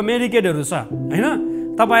 डेन्टलको मेडिकेटहरू छ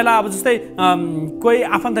होइन। तपाईँलाई अब जस्तै कोही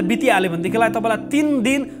आफन्त बितिहाल्यो भनेदेखिलाई तपाईँलाई 3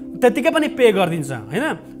 दिन त्यतिकै पनि पे गरिदिन्छ होइन।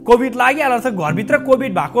 कोभिड लागिहाल्यो अथवा घरभित्र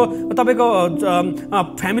कोभिड भएको तपाईँको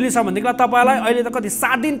फ्यामिली छ भनेदेखिलाई तपाईँलाई अहिले त कति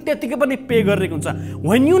 7 दिन त्यतिकै पनि पे गरिरहेको हुन्छ।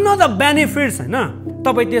 When you know the benefits होइन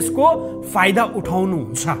तपाईँ त्यसको फाइदा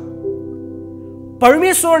उठाउनुहुन्छ।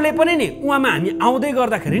 परमेश्वरले पनि नि उहाँमा हामी आउँदै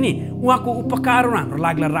गर्दाखेरि नि उहाँको उपकारहरू हाम्रो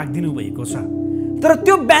लागि राखिदिनु भएको छ। तर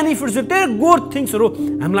त्यो बेनिफिट्सहरू त्यो गुड थिङ्सहरू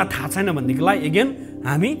हामीलाई थाहा छैन भनेदेखिलाई एगेन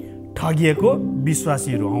हामी ठगिएको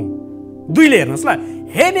विश्वासीहरू हौँ। 2ले हेर्नुहोस् ल,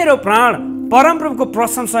 हे मेरो प्राण परमप्रभुको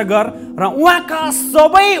प्रशंसा गर र उहाँका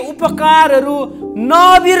सबै उपकारहरू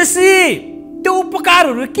नबिर्सी। त्यो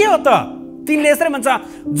उपकारहरू के हो त? तिनले यसरी भन्छ,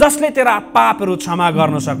 जसले तेरा पापहरू क्षमा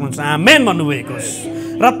गर्न सक्नुहुन्छ। आमेन भन्नुभएको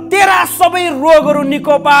र तेरा सबै रोगहरू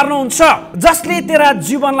निको पार्नुहुन्छ, जसले तेरा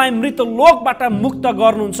जीवनलाई मृत्यु लोकबाट मुक्त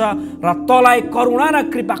गर्नुहुन्छ र तँलाई करुणा र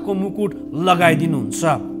कृपाको मुकुट लगाइदिनुहुन्छ।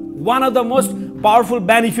 One of the most powerful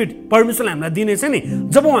benefit परमेश्वरले हामीलाई दिनेछ नि,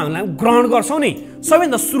 जब हामीलाई ग्रहण गर्छौँ नि,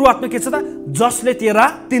 सबैभन्दा सुरुवातमा के छ त?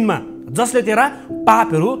 जसले तेरा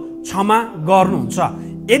पापहरू क्षमा गर्नुहुन्छ।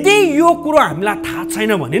 यदि यो कुरो हामीलाई थाहा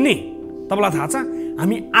छैन भने नि, तपाईँलाई थाहा छ,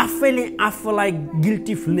 हामी आफैले आफूलाई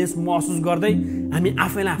गिल्टी फिलनेस महसुस गर्दै हामी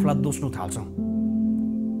आफूलाई दोस्नु थाल्छौँ।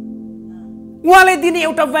 उहाँले दिने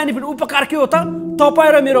एउटा बेनिफिट उपकार के हो त?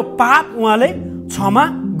 तपाईँ र मेरो पाप उहाँले क्षमा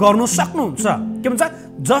गर्नु सक्नुहुन्छ। के भन्छ?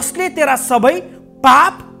 जसले तेरा सबै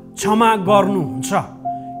पाप क्षमा गर्नुहुन्छ।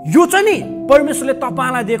 यो चाहिँ नि परमेश्वरले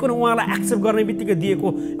तपाईँलाई दिएको नि, उहाँलाई एक्सेप्ट गर्ने बित्तिकै दिएको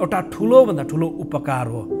एउटा ठुलोभन्दा ठुलो उपकार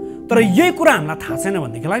हो। तर यही कुरा हामीलाई थाहा छैन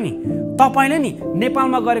भनेदेखिलाई नि, तपाईँले नि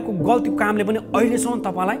नेपालमा गरेको गल्ती कामले पनि अहिलेसम्म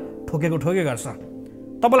तपाईँलाई ठोकेको गर्छ,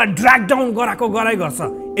 तपाईँलाई ड्र्याग डाउन गराइ गर्छ,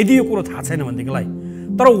 यदि यो कुरो थाहा छैन भनेदेखिलाई।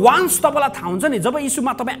 तर वान्स तपाईँलाई थाहा हुन्छ नि, जब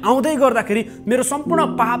यीशुमा तपाईँ आउँदै गर्दाखेरि मेरो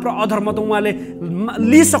सम्पूर्ण पाप र अधर्म त उहाँले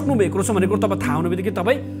लिइसक्नु भएको छ भनेको तपाईँ थाहा हुने बित्तिकै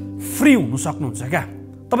तपाईँ फ्री हुनु सक्नुहुन्छ क्या।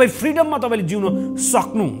 तपाईँ फ्रिडममा तपाईँले जिउन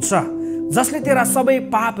सक्नुहुन्छ। जसले तेरा सबै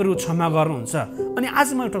पापहरू क्षमा गर्नुहुन्छ। अनि आज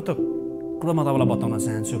म एउटा कुरो म तपाईँलाई बताउन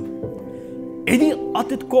चाहन्छु, यदि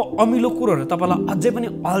अतीतको अमिलो कुरोहरू तपाईँलाई अझै पनि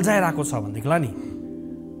अल्झाइरहेको छ भनेदेखिलाई नि,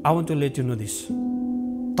 I want to late you know this,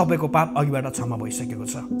 तपाईँको पाप अघिबाट क्षमा भइसकेको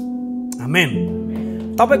छ। आमेन।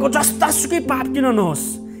 तपाईँको जस्तासुकै पाप किन नहोस्,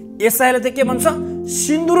 यसायाले त के भन्छ?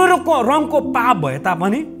 सिन्दुरको रङको पाप भए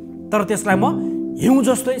तापनि तर त्यसलाई म हिउँ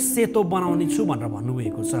जस्तै सेतो बनाउने छु भनेर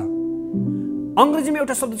भन्नुभएको छ। अङ्ग्रेजीमा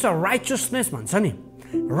एउटा शब्द छ राइचियसनेस भन्छ नि।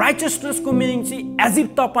 राइचियसनेसको मिनिङ चाहिँ एज इफ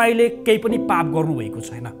तपाईँले केही पनि पाप गर्नुभएको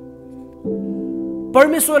छैन।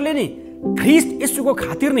 परमेश्वरले नि ख्रिस्ट येशूको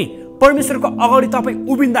खातिर नि परमेश्वरको अगाडि तपाईँ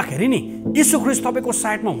उभिँदाखेरि नि, यीशु ख्रिस्ट तपाईँको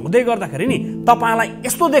साइडमा हुँदै गर्दाखेरि नि तपाईँलाई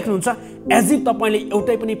यस्तो देख्नुहुन्छ एज इफ तपाईँले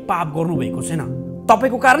एउटै पनि पाप गर्नुभएको छैन।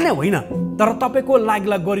 तपाईँको कारणले होइन, तर तपाईँको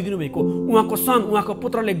लागि गरिदिनु भएको उहाँको सन, उहाँको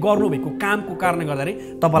पुत्रले गर्नुभएको कामको कारणले गर्दाखेरि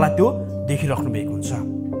तपाईँलाई त्यो देखिराख्नु भएको हुन्छ।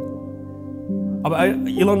 अब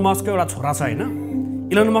इलोन मस्कको एउटा छोरा छ होइन,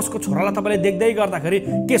 इलोन मस्कको छोरालाई तपाईँले देख्दै गर्दाखेरि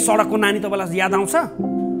के सडकको नानी तपाईँलाई याद आउँछ?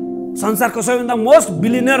 संसारको सबैभन्दा मोस्ट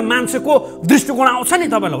बिलियनियर मान्छेको दृष्टिकोण आउँछ नि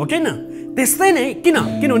तपाईँलाई, हो किन? त्यस्तै नै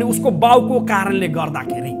किनभने उसको बाउको कारणले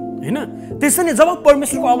गर्दाखेरि होइन। त्यसै नै जब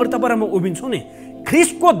परमेश्वरको अगाडि तपाईँ र म उभिन्छौँ नि,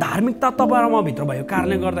 ख्रिस्टको धार्मिकता तपाईँ र म भित्र भएको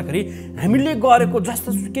कारणले गर्दाखेरि हामीले गरेको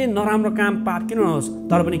जस्तोसुकै नराम्रो काम पाप किन नहोस्,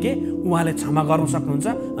 तर पनि के उहाँले क्षमा गर्न सक्नुहुन्छ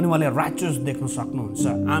अनि उहाँले राइचियस देख्न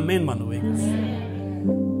सक्नुहुन्छ। आमेन भन्नुभएको छ।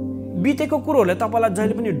 बितेको कुरोहरूले तपाईँलाई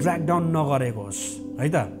जहिले पनि ड्र्याग डाउन नगरेको होस् है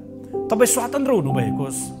त। तपाईँ स्वतन्त्र हुनुभएको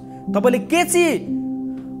होस्। तपाईँले के चाहिँ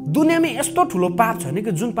दुनियाँमा यस्तो ठुलो पाप छैन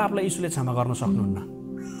कि जुन पापलाई यीशुले क्षमा गर्न सक्नुहुन्न।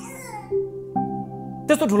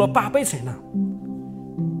 त्यस्तो ठुलो पापै छैन।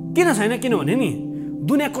 किन छैन? किनभने नि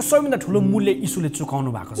दुनियाँको सबैभन्दा ठुलो मूल्य यीशुले चुकाउनु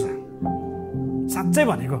भएको छ। साँच्चै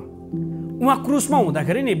भनेको, उहाँ क्रुसमा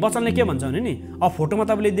हुँदाखेरि नि वचनले के भन्छ भने नि, अब फोटोमा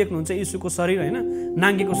तपाईँले देख्नुहुन्छ यीशुको शरीर होइन,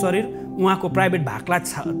 नाङ्गेको शरीर, उहाँको प्राइभेट भागलाई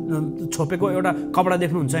छोपेको एउटा कपडा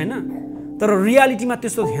देख्नुहुन्छ होइन, तर रियालिटीमा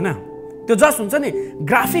त्यस्तो थिएन। त्यो जस्ट हुन्छ नि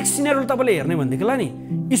ग्राफिक सिनेरीहरू तपाईँले हेर्ने भनेदेखिलाई नि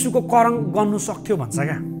यीशुको करङ गर्नु सक्थ्यो भन्छ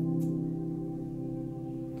क्या।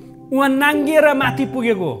 उहाँ नाङ्गिएर माथि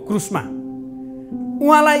पुगेको क्रुसमा,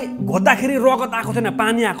 उहाँलाई घोद्दाखेरि रगत आएको थिएन,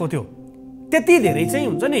 पानी आएको थियो। त्यति धेरै चाहिँ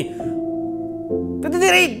हुन्छ नि, त्यति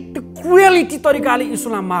धेरै त्यो क्रुएलिटी तरिकाले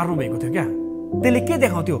यीशुलाई मार्नु भएको थियो क्या। त्यसले के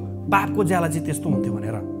देखाउँथ्यो? पापको ज्याला चाहिँ त्यस्तो हुन्थ्यो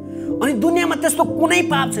भनेर। अनि दुनियाँमा त्यस्तो कुनै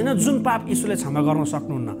पाप छैन जुन पाप यीशुले क्षमा गर्न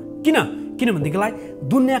सक्नुहुन्न। किनभनेदेखिलाई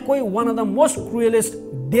दुनियाँकै one of the most क्रुएलेस्ट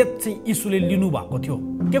death चाहिँ यीशुले लिनुभएको थियो।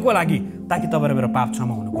 के को लागि? ताकि तपाईँ मेरो पाप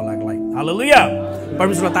क्षमा हुनुको लागि। हालेलुया।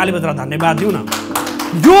 परमेश्वरलाई ताली बजाएर धन्यवाद दिउँ न।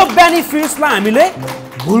 यो बेनिफिट्सलाई हामीले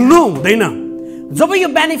भुल्नु हुँदैन। जब यो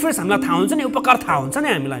बेनिफिट्स हामीलाई थाहा हुन्छ नि, उपकार थाहा हुन्छ नि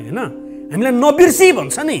हामीलाई होइन, हामीलाई नबिर्सी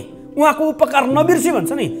भन्छ नि, उहाँको उपकार नबिर्सी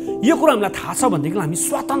भन्छ नि, यो कुरा हामीलाई थाहा छ भनेदेखि हामी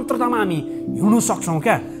स्वतन्त्रतामा हामी हिँड्नु सक्छौँ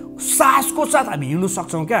क्या। साहसको साथ हामी हिँड्नु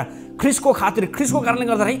सक्छौँ क्या। ख्रिस्टको खातिर, ख्रिस्टको कारणले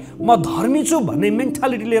गर्दाखेरि म धर्मी छु भन्ने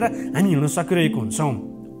मेन्टालिटी लिएर हामी हिँड्न सकिरहेको हुन्छौँ।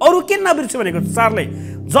 अरू के नबिर्स्यो भनेको 4ले,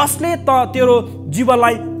 जसले तेरो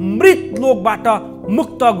जीवनलाई मृत लोकबाट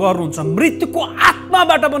मुक्त गर्नुहुन्छ। मृत्युको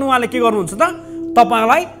आत्माबाट पनि उहाँले के गर्नुहुन्छ त?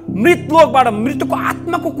 तपाईँलाई मृत लोकबाट, मृत्युको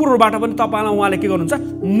आत्माको कुरोबाट पनि तपाईँलाई उहाँले के गर्नुहुन्छ?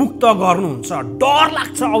 मुक्त गर्नुहुन्छ। डर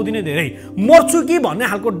लाग्छ आउँदिन धेरै, मर्छु कि भन्ने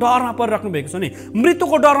खालको डरमा परिराख्नु भएको छ नि,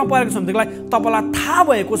 मृत्युको डरमा परेको छ भनेदेखिलाई तपाईँलाई थाहा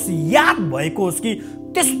भएको होस्, याद भएको होस् कि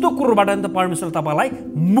त्यस्तो कुरोबाट नि त परमेश्वरले तपाईँलाई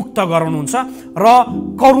मुक्त गराउनुहुन्छ र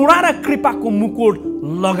करुणा र कृपाको मुकुट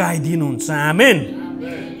लगाइदिनुहुन्छ। आमेन।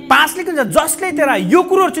 5 लेख्नुहुन्छ जसले तेरा यो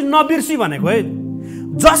कुरोहरू चाहिँ नबिर्सी भनेको है,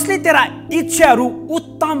 जसले तेरा इच्छाहरू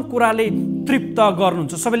उत्तम कुराले तृप्त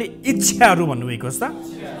गर्नुहुन्छ। सबैले इच्छाहरू भन्नुभएको छ त।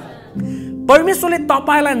 परमेश्वरले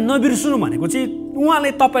तपाईँलाई नबिर्सनु भनेको चाहिँ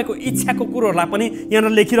उहाँले तपाईँको इच्छाको कुरोहरूलाई पनि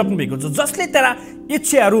यहाँ लेखिराख्नु भएको छ। जसले तेरा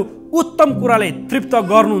इच्छाहरू उत्तम कुराले तृप्त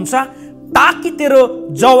गर्नुहुन्छ ताकि तेरो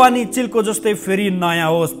जवानी चिलको जस्तै फेरि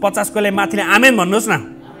नयाँ होस्। 50 कोले माथिले आमेन भन्नुहोस् न।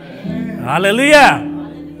 हालेलुया।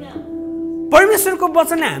 परमेश्वरको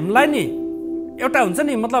वचनले हामीलाई नि एउटा हुन्छ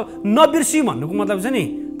नि मतलब नबिर्सी भन्नुको मतलब छ नि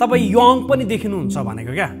तपाईँ यङ पनि देखिनुहुन्छ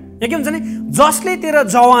भनेको क्या। यहाँ के हुन्छ नि जसले तेरो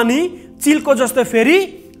जवानी चिलको जस्तो फेरि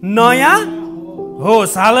नयाँ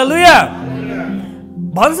होस्। हालेलुया।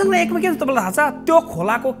 भजनको 1 मा के हुन्छ तपाईँलाई थाहा छ? त्यो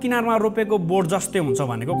खोलाको किनारमा रोपेको बोट जस्तै हुन्छ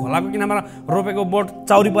भनेको। खोलाको किनारमा रोपेको बोट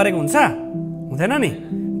चाउरी परेको हुन्छ हुँदैन नि,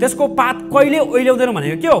 त्यसको पात कहिले ओइल्याउँदैन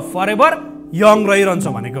भनेको के हो? फरेभर यङ रहिरहन्छ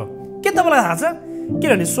भनेको। के तपाईँलाई थाहा छ?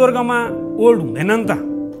 किनभने स्वर्गमा ओल्ड हुँदैन नि त।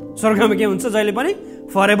 स्वर्गमा के हुन्छ? जहिले पनि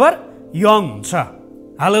फरेभर यङ हुन्छ।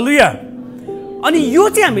 हालेलुया। अनि यो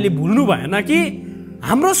चाहिँ हामीले भुल्नु भएन कि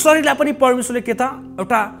हाम्रो शरीरलाई पनि परमेश्वरले के त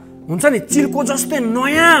एउटा हुन्छ नि चिलको जस्तै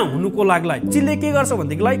नयाँ हुनुको लागि चिलले के गर्छ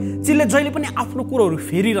भनेदेखिलाई चिलले जहिले पनि आफ्नो कुरोहरू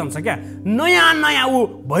फेरिरहन्छ क्या, नयाँ नयाँ ऊ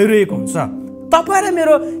भइरहेको हुन्छ। तपाईँ र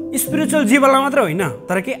मेरो स्पिरिचुअल जीवनलाई मात्रै होइन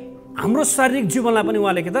तर के हाम्रो शारीरिक जीवनलाई पनि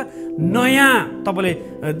उहाँले के त नयाँ तपाईँले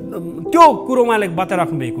त्यो कुरो उहाँले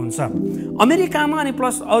बताइराख्नु भएको हुन्छ। अमेरिकामा अनि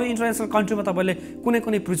प्लस अरू इन्टरनेसनल कन्ट्रीमा तपाईँले कुनै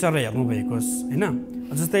कुनै प्रिचरलाई हेर्नुभएको होस् होइन,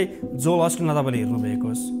 जस्तै जोल अस्टिनलाई तपाईँले हेर्नुभएको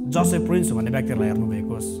होस्, जोसेफ प्रिन्स भन्ने व्यक्तिहरूलाई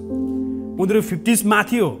हेर्नुभएको होस्। उनीहरू 50s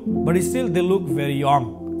माथि हो but still they look very young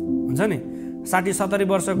हुन्छ नि। 60-70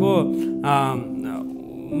 वर्षको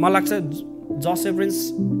मलाई लाग्छ जोसेफ प्रिन्स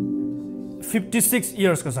 56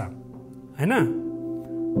 इयर्सको छ होइन।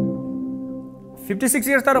 56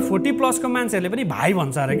 इयर्स तर 40 प्लसको मान्छेहरूले पनि भाइ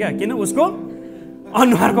भन्छ अरे क्या, किन उसको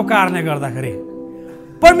अनुहारको कारणले गर्दाखेरि।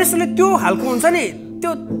 परमेश्वरले त्यो खालको हुन्छ नि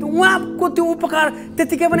त्यो उहाँको त्यो उपकार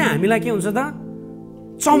त्यतिकै पनि हामीलाई के हुन्छ त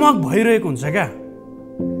चमक भइरहेको हुन्छ क्या।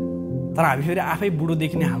 तर हामी फेरि आफै बुढो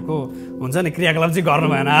देखिने खालको हुन्छ नि क्रियाकलाप चाहिँ गर्नु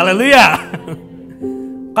भएन। हालेलुया।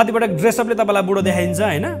 कतिपटक ड्रेसअपले तपाईँलाई बुढो देखाइन्छ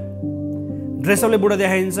होइन, ड्रेसअपले बुढो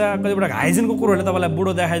देखाइन्छ, कतिपटक हाइजिनको कुरोहरूले तपाईँलाई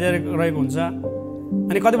बुढो देखाइरहेको हुन्छ,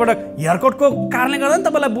 अनि कतिपटक हेयरकटको कारणले गर्दा नि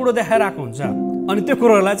तपाईँलाई बुढो देखाइरहेको हुन्छ। अनि त्यो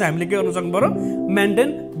कुरोहरूलाई चाहिँ हामीले के गर्नु सक्नु पऱ्यो? मेन्टेन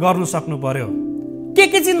गर्नु सक्नु पऱ्यो। के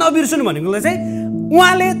चाहिँ नबिर्सनु भनेकोलाई चाहिँ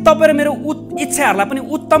उहाँले तपाईँ र मेरो इच्छाहरूलाई पनि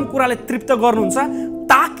उत्तम कुराले तृप्त गर्नुहुन्छ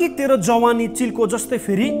ताकि तेरो जवानी चिलको जस्तै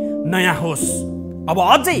फेरि नयाँ होस्। अब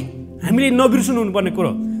अझै हामीले नबिर्सनु हुनुपर्ने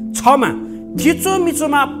कुरो 6 मा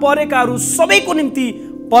थिचोमिचोमा परेकाहरू सबैको निम्ति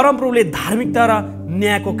परमप्रभुले धार्मिकता र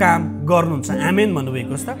न्यायको काम गर्नुहुन्छ। आमेन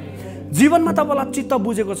भन्नुभएको छ। जीवनमा तपाईँलाई चित्त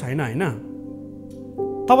बुझेको छैन होइन,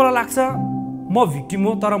 तपाईँलाई लाग्छ म भिक्टिम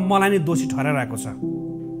हो तर मलाई नै दोषी ठहराइरहेको छ,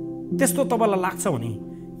 त्यस्तो तपाईँलाई लाग्छ भने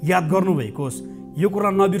याद गर्नुभएको होस्, यो कुरा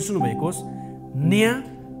नबिर्सनु भएको होस्।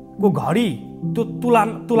 न्यायको घडी त्यो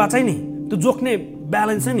तुला चाहिँ नि त्यो जोख्ने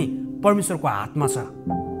ब्यालेन्स चाहिँ नि परमेश्वरको हातमा छ।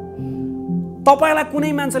 तपाईँलाई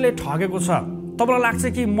कुनै मान्छेले ठगेको छ, तपाईँलाई लाग्छ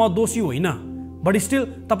कि म दोषी होइन बट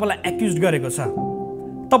स्टिल तपाईँलाई एक्युज गरेको छ,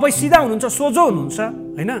 तपाईँ सिधा हुनुहुन्छ, सोझो हुनुहुन्छ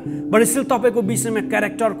होइन, बट स्टिल तपाईँको विषयमा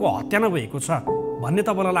क्यारेक्टरको हत्या नभएको छ भन्ने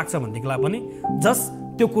तपाईँलाई लाग्छ भनेदेखिलाई पनि जस्ट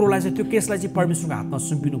त्यो कुरोलाई चाहिँ त्यो केसलाई चाहिँ परमेश्वरको हातमा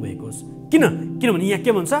सुम्पिनु भएको होस्। किनभने यहाँ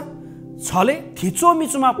के भन्छ? 6 ले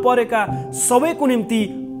थिचोमिचोमा परेका सबैको निम्ति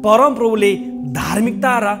परमप्रभुले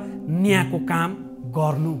धार्मिकता र न्यायको काम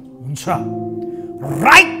गर्नुहुन्छ।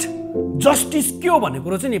 राइट जस्टिस के हो भन्ने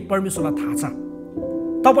कुरो चाहिँ नि परमेश्वरलाई थाहा छ।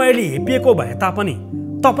 तपाईँले हेपिएको भए तापनि,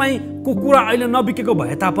 तपाईँको कुरा अहिले नबिकेको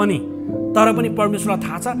भए तापनि, तर पनि परमेश्वरलाई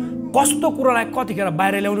थाहा छ कस्तो कुरालाई कतिखेर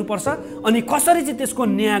बाहिर ल्याउनु पर्छ अनि कसरी चाहिँ त्यसको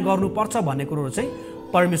न्याय गर्नुपर्छ भन्ने कुरो चाहिँ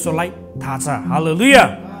परमेश्वरलाई थाहा छ। हालेलुया।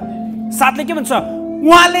 7 ले के भन्छ?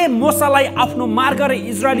 उहाँले मूसालाई आफ्नो मार्ग र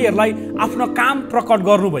इजरायलीहरूलाई आफ्नो काम प्रकट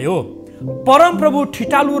गर्नुभयो। परमप्रभु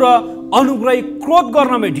ठिटालु र अनुग्रही, क्रोध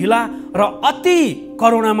गर्नमै ढिला र अति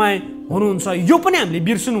करुणामय हुनुहुन्छ। यो पनि हामीले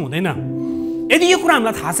बिर्सनु हुँदैन। यदि यो कुरा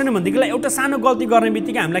हामीलाई थाहा छैन भनेदेखिलाई एउटा सानो गल्ती गर्ने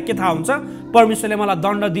बित्तिकै हामीलाई के थाहा हुन्छ? परमेश्वरले मलाई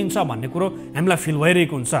दण्ड दिन्छ भन्ने कुरो हामीलाई फिल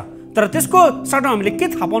भइरहेको हुन्छ। तर त्यसको साटो हामीले के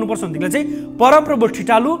थाहा पाउनुपर्छ भनेदेखिलाई चाहिँ परमप्रभु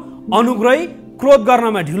ठिटालु, अनुग्रही, क्रोध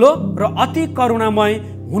गर्नमा ढिलो र अति करुणामय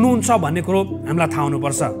हुनुहुन्छ भन्ने कुरो हामीलाई थाहा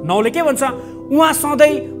हुनुपर्छ। 9 ले के भन्छ? उहाँ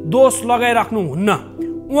सधैँ दोष लगाइराख्नुहुन्न,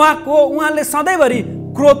 उहाँले सधैँभरि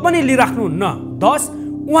क्रोध पनि लिइराख्नुहुन्न। 10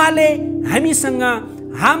 उहाँले हामीसँग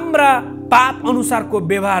हाम्रा पाप अनुसारको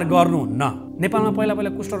व्यवहार गर्नुहुन्न। नेपालमा पहिला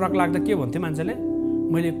कुष्ठरोग लाग्दा के भन्थ्यो मान्छेले?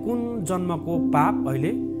 मैले कुन जन्मको पाप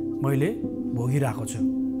अहिले मैले भोगिरहेको छु।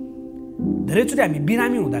 धेरैचोटि हामी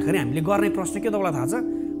बिरामी हुँदाखेरि हामीले गर्ने प्रश्न के तपाईँलाई थाहा छ?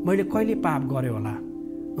 मैले कहिले पाप गरेँ होला,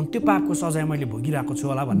 अनि त्यो पापको सजाय मैले भोगिरहेको छु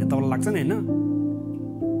होला भन्ने तपाईँलाई लाग्छ नि, होइन?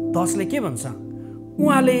 10ले के भन्छ?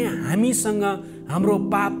 उहाँले हामीसँग हाम्रो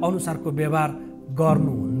पाप अनुसारको व्यवहार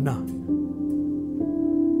गर्नुहुन्न।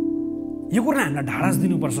 यो कुरा हामीलाई ढाडस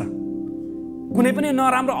दिनुपर्छ। कुनै पनि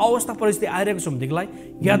नराम्रो अवस्था परिस्थिति आइरहेको छ भनेदेखिलाई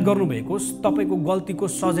याद गर्नुभएको होस्, तपाईँको गल्तीको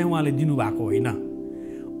सजाय उहाँले दिनुभएको होइन।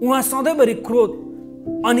 उहाँ सधैँभरि क्रोध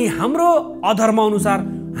अनि हाम्रो अधर्म अनुसार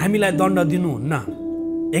हामीलाई दण्ड दिनुहुन्न।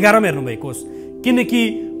 11मा हेर्नुभएको होस्, किनकि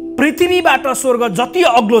पृथ्वीबाट स्वर्ग जति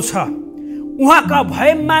अग्लो छ उहाँका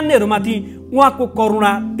भय मान्नेहरूमाथि उहाँको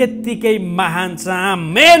करुणा त्यत्तिकै महान छ।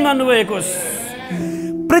 आमेन भन्नुभएको होस्।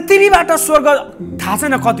 पृथ्वीबाट स्वर्ग थाहा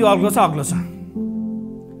छैन कति अग्लो छ, अग्लो छ।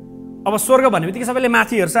 अब स्वर्ग भन्ने बित्तिकै सबैले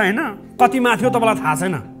माथि हेर्छ, होइन? कति माथि हो तपाईँलाई थाहा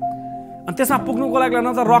छैन। अनि त्यसमा पुग्नुको लागि न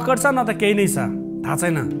त रकेट छ न त केही नै छ, थाहा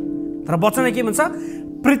छैन। तर वचनले के भन्छ?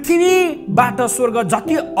 पृथ्वीबाट स्वर्ग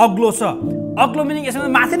जति अग्लो छ। अग्लो मिनिङ यसमा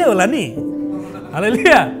माथि नै होला नि।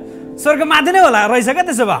 हालेलुया। स्वर्ग माथि नै होला रहेछ क्या।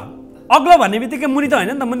 त्यसो भए अग्लो भन्ने बित्तिकै मुनि त होइन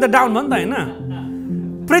नि त, मुनि त डाउन भयो नि त, होइन?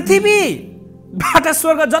 पृथ्वीबाट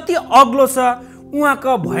स्वर्ग जति अग्लो छ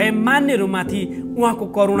उहाँको भय मान्नेहरूमाथि उहाँको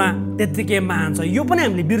करुणा त्यत्तिकै महान छ। यो पनि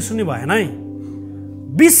हामीले बिर्सुने भएन है।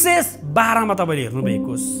 विशेष 12मा तपाईँले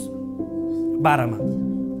हेर्नुभएको होस्, 12मा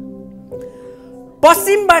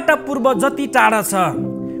पश्चिमबाट पूर्व जति टाढा छ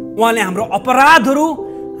उहाँले हाम्रो अपराधहरू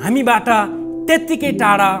हामीबाट त्यत्तिकै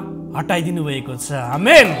टाढा हटाइदिनु भएको छ।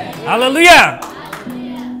 आमेन, हालेलुया।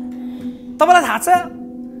 तपाईँलाई थाहा छ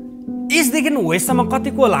इस्टदेखि वेस्टसम्म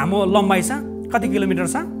कतिको लामो लम्बाइ छ? कति किलोमिटर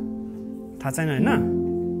छ? थाहा छैन, होइन?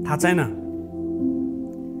 थाहा छैन।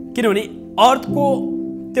 किनभने अर्थको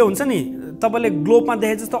त्यो हुन्छ नि, तपाईँले ग्लोबमा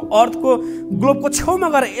देखे जस्तो अर्थको ग्लोबको छेउमा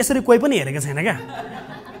गएर यसरी कोही पनि हेरेको छैन क्या।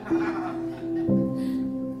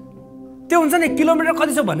 त्यो हुन्छ नि किलोमिटर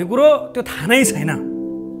कति छ भन्ने कुरो त्यो थाहा नै छैन।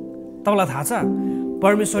 तपाईँलाई थाहा छ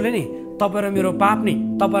परमेश्वरले नि तपाईँ र मेरो पाप नि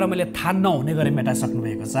तपाईँ र मैले थाहा नहुने गरी मेटाइसक्नु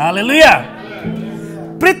भएको छ। हालेलुया।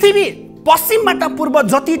 पृथ्वी पश्चिमबाट पूर्व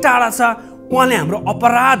जति टाढा छ उहाँले हाम्रो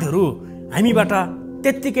अपराधहरू हामीबाट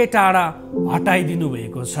त्यत्तिकै टाढा हटाइदिनु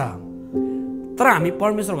भएको छ। तर हामी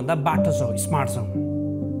परमेश्वरभन्दा बाटो छौँ, स्मार्ट छौँ।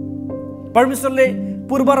 परमेश्वरले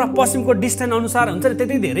पूर्व र पश्चिमको डिस्टेन्स अनुसार हुन्छ नि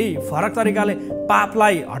त्यति धेरै फरक तरिकाले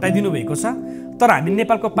पापलाई हटाइदिनु भएको छ। तर हामी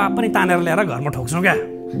नेपालको पाप पनि तानेर ल्याएर घरमा ठोक्छौँ क्या,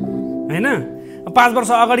 होइन? 5 वर्ष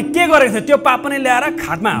अगाडि के गरेको थियो त्यो पाप पनि ल्याएर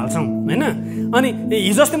खाटमा हाल्छौँ, होइन? अनि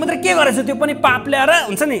हिजो अस्ति मात्रै के गरेको छ त्यो पनि पाप ल्याएर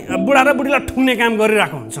हुन्छ नि बुढा र बुढीलाई ठुङ्ने काम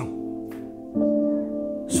गरिरहेको हुन्छौँ।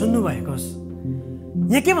 सुन्नुभएको होस्,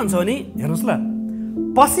 यहाँ के भन्छ भने हेर्नुहोस् ल,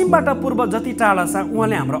 पश्चिमबाट पूर्व जति टाढा छ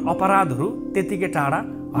उहाँले हाम्रो अपराधहरू त्यतिकै टाढा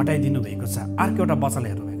हटाइदिनु भएको छ। अर्को एउटा वचन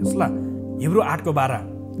हेर्नुभएको छ ल, हिब्रू 8:12,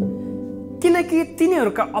 किनकि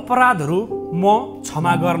तिनीहरूका अपराधहरू म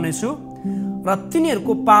क्षमा गर्नेछु र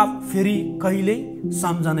तिनीहरूको पाप फेरि कहिल्यै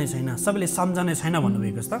सम्झने छैन। सबैले सम्झने छैन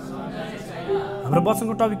भन्नुभएको छ त। हाम्रो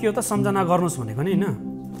वचनको टपिक के हो त? सम्झना गर्नुहोस् भनेको नि,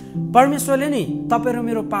 होइन? परमेश्वरले नि तपाईँ र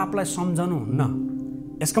मेरो पापलाई सम्झनुहुन्न।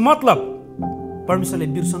 यसको मतलब परमेश्वरले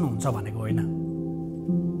बिर्सनुहुन्छ भनेको होइन।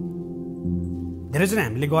 धेरैजना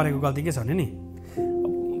हामीले गरेको गल्ती के छ भने नि,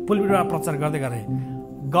 पुलपिटबाट प्रचार गर्दै गर्दै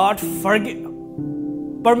गड फर्गिभ,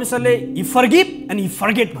 परमेश्वरले he forgive and he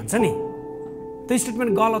forget भन्छ नि, त्यो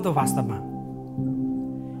स्टेटमेन्ट गलत हो वास्तवमा।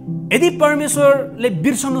 यदि परमेश्वरले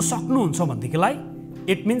बिर्सनु सक्नुहुन्छ भनेदेखिलाई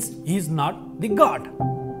it means he is not the God.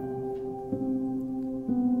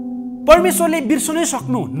 परमेश्वरले बिर्सनै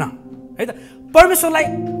सक्नुहुन्न है त। परमेश्वरलाई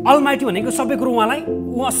अलमाइटी भनेको सबै कुरो उहाँलाई,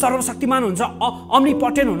 उहाँ सर्वशक्तिमान हुन्छ,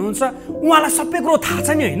 अम्निपोटेन्ट हुनुहुन्छ, उहाँलाई सबै कुरो थाहा छ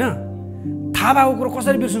नि, होइन? थाहा भएको कुरो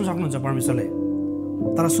कसरी बिर्सनु सक्नुहुन्छ परमेश्वरले?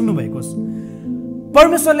 तर सुन्नुभएको होस्,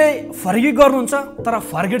 परमेश्वरले फर्गिभ गर्नुहुन्छ तर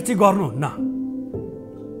फर्गेट चाहिँ गर्नुहुन्न।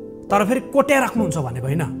 तर फेरि कोट्या राख्नुहुन्छ भनेको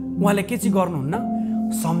होइन। उहाँले के चाहिँ गर्नुहुन्न?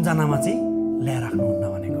 सम्झनामा चाहिँ ल्याइराख्नुहुन्न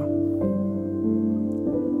भनेको।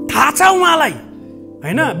 थाहा छ उहाँलाई,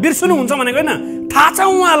 होइन? बिर्सनुहुन्छ भनेको होइन, थाहा छ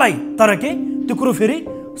उहाँलाई, तर के त्यो कुरो फेरि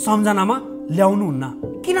सम्झनामा ल्याउनुहुन्न।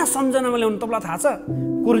 किन सम्झनामा ल्याउनु तपाईँलाई थाहा छ?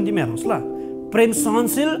 कोरिन्थीमा हेर्नुहोस् ल, प्रेम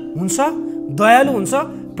सहनशील हुन्छ, दयालु हुन्छ,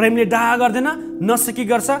 प्रेमले डाहा गर्दैन, नसिकी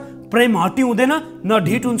गर्छ, प्रेम हट्टी हुँदैन, न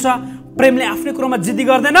ढिट हुन्छ, प्रेमले आफ्नै कुरोमा जिद्दी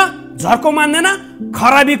गर्दैन, झर्को मान्दैन,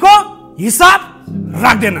 खराबीको हिसाब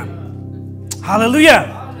राख्दैन। हालेलुया।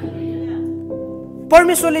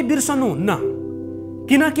 परमेश्वरले बिर्सनुहुन्न।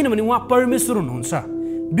 किनभने उहाँ परमेश्वर हुनुहुन्छ।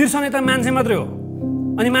 बिर्सने त मान्छे मात्रै हो,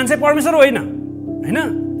 अनि मान्छे परमेश्वर होइन, होइन?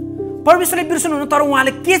 परमेश्वरले बिर्सनुहुन्न, तर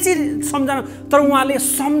उहाँले के चाहिँ सम्झना, तर उहाँले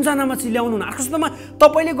सम्झनामा चाहिँ ल्याउनुहुन्न। अर्को शब्दमा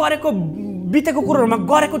तपाईँले गरेको बितेको कुरोहरूमा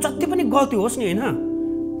गरेको जति पनि गल्ती होस् नि, होइन,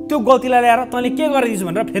 त्यो गल्तीलाई ल्याएर तैँले के गरिदिस्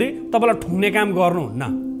भनेर फेरि तपाईँलाई ठुङ्ने काम गर्नुहुन्न।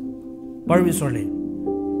 परमेश्वरले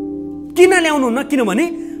किन ल्याउनुहुन्न? किनभने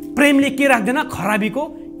प्रेमले के राख्दैन? खराबीको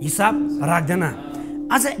हिसाब राख्दैन।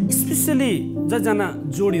 आज स्पेसली जतिजना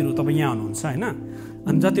जोडीहरू तपाईँ यहाँ हुनुहुन्छ होइन,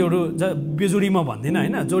 अनि जतिहरू बेजोडी म भन्दिनँ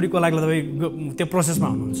होइन, जोडीको लागि तपाईँ त्यो प्रोसेसमा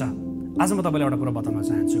हुनुहुन्छ। आज म तपाईँलाई एउटा कुरा बताउन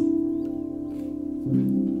चाहन्छु।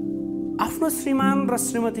 आफ्नो श्रीमान र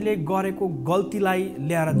श्रीमतीले गरेको गल्तीलाई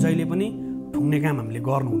ल्याएर जहिले पनि ठुङ्ने काम हामीले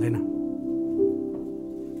गर्नु हुँदैन।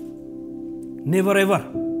 Never ever.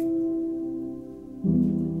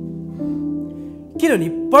 किनभने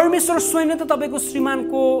परमेश्वर स्वयं त तपाईँको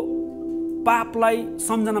श्रीमानको पापलाई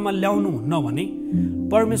सम्झनामा ल्याउनु हुन्न भने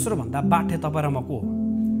परमेश्वर भन्दा बाठे तपाईँ र म को हो?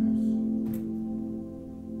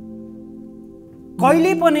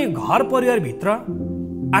 कहिले पनि घर परिवारभित्र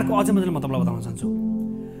अर्को अझै म तपाईँलाई बताउन चाहन्छु,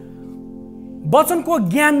 वचनको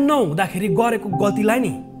ज्ञान नहुँदाखेरि गरेको गल्तीलाई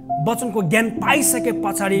नि वचनको ज्ञान पाइसके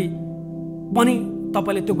पछाडि पनि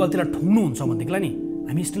तपाईँले त्यो गल्तीलाई ठुङ्नुहुन्छ भनेदेखिलाई नि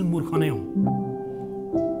हामी स्टिल मूर्ख नै हौँ।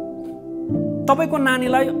 तपाईँको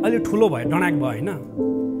नानीलाई अहिले ठुलो भयो, डणाक भयो होइन,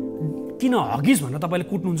 किन हगिस भनेर तपाईँले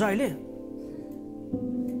कुट्नुहुन्छ? अहिले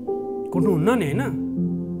कुट्नुहुन्न नि होइन?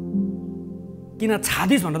 किन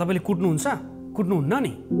छादिस भनेर तपाईँले कुट्नुहुन्न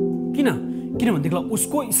नि? किनभनेदेखिलाई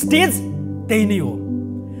उसको स्टेज त्यही नै हो।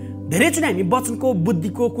 धेरैचोटि हामी वचनको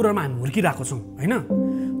बुद्धिको कुरामा हामी हुर्किरहेको छौँ होइन।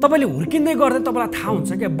 तपाईँले हुर्किँदै गर्दै तपाईँलाई थाहा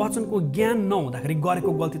हुन्छ क्या वचनको ज्ञान नहुँदाखेरि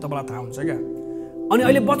गरेको गल्ती तपाईँलाई थाहा हुन्छ क्या। अनि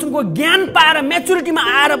अहिले वचनको ज्ञान पाएर म्याचुरिटीमा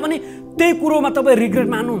आएर पनि त्यही कुरोमा तपाईँ रिग्रेट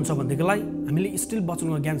मान्नुहुन्छ भनेदेखिलाई हामीले स्टिल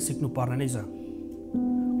वचनको ज्ञान सिक्नु पर्ने नै छ।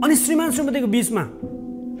 अनि श्रीमान श्रीमतीको बिचमा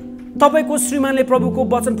तपाईँको श्रीमानले प्रभुको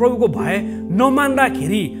वचन प्रभुको भए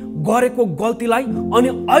नमान्दाखेरि गरेको गल्तीलाई अनि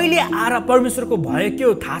अहिले आएर परमेश्वरको भए के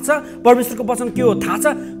हो थाहा छ, परमेश्वरको वचन के हो थाहा छ,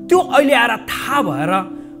 त्यो अहिले आएर थाहा भएर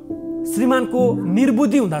श्रीमानको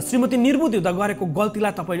निर्बुद्धि हुँदा श्रीमती निर्बुद्धि हुँदा गरेको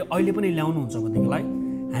गल्तीलाई तपाईँले अहिले पनि ल्याउनुहुन्छ भनेदेखिलाई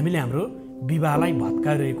हामीले हाम्रो विवाहलाई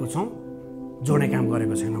भत्काइरहेको छौँ, जोड्ने काम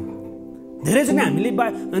गरेको छैनौँ। धेरैजना हामीले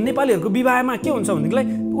नेपालीहरूको विवाहमा के हुन्छ भनेदेखिलाई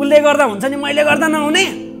उसले गर्दा हुन्छ नि मैले गर्दा नहुने,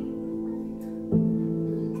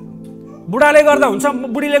 बुढाले गर्दा हुन्छ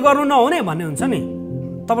बुढीले गर्नु नहुने भन्ने हुन्छ नि।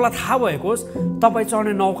 तपाईँलाई थाहा भएको होस् तपाईँ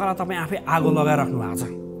चढ्ने नौकालाई तपाईँ आफै आगो लगाइराख्नु भएको छ।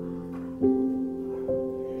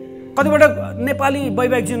 कतिपल्ट नेपाली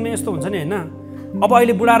वैवाहिक जीवनमा यस्तो हुन्छ नि होइन, अब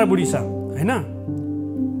अहिले बुढा र बुढी छ होइन,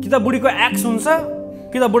 कि त बुढीको एक्स हुन्छ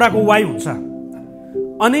कि त बुढाको वाइ हुन्छ।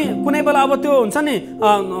 अनि कुनै बेला अब त्यो हुन्छ नि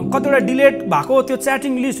कतिवटा डिलेट भएको त्यो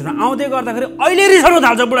च्याटिङ लिस्टहरू आउँदै गर्दाखेरि अहिले रिसाउनु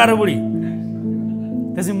थाल्छ बुढा र बुढी।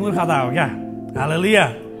 त्यो चाहिँ मूर्खता हो क्या। हालेलुया।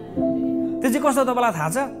 त्यो चाहिँ कस्तो तपाईँलाई थाहा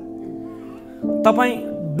छ? तपाईँ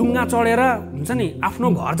डुङ्गा चढेर हुन्छ नि आफ्नो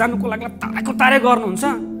घर जानुको लागि तारेको तारे गर्नुहुन्छ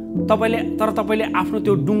तर तपाईँले आफ्नो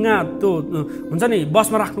त्यो डुङ्गा त्यो हुन्छ नि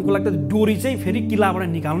बसमा राख्नुको लागि त डोरी चाहिँ फेरि किल्लाबाट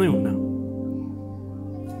निकाल्नै हुन्न।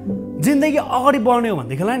 जिन्दगी अगाडि बढ्ने हो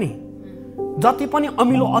भनेदेखिलाई नि जति पनि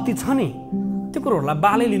अमिलो अति छ नि त्यो कुरोहरूलाई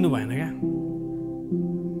बालै लिनु भएन क्या।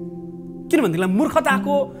 किनभनेदेखिलाई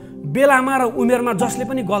मूर्खताको बेलामा र उमेरमा जसले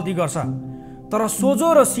पनि गल्ती गर्छ तर सोझो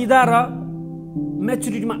र सिधा र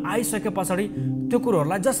म्याचुरिटीमा आइसके पछाडि त्यो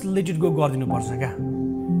कुरोहरूलाई जस्ट लेट इट गो गरिदिनुपर्छ क्या।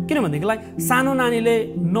 किनभनेदेखिलाई सानो नानीले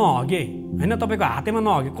नहगे होइन, तपाईँको हातेमा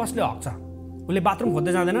नहगे कसले हग्छ? उसले बाथरुम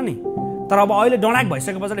खोज्दै जाँदैन नि। तर अब अहिले डडाक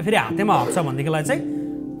भइसके पछाडि फेरि हातेमा हग्छ भनेदेखिलाई चाहिँ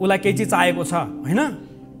उसलाई केही चिज चाहिएको छ होइन।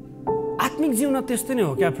 आत्मिक जीवन त्यस्तै नै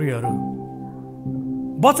हो क्या प्रियहरू।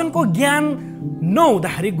 वचनको ज्ञान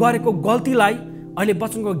नहुँदाखेरि गरेको गल्तीलाई अहिले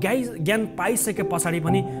वचनको ज्ञान पाइसके पछाडि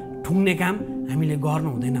पनि ठुङ्ने काम हामीले गर्नु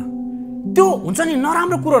हुँदैन। त्यो हुन्छ नि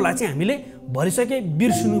नराम्रो कुरोलाई चाहिँ हामीले भरिसके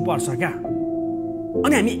बिर्सिनुपर्छ क्या।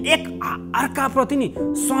 अनि हामी एक अर्काप्रति नि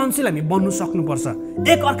सहनशील हामी बन्नु सक्नुपर्छ,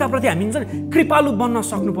 एक अर्काप्रति हामी हुन्छ नि कृपालु बन्न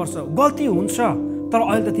सक्नुपर्छ। गल्ती हुन्छ तर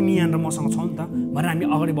अहिले त तिमी यहाँ र मसँग छौ नि त भनेर हामी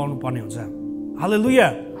अगाडि बढ्नु पर्ने हुन्छ। हालेलुया।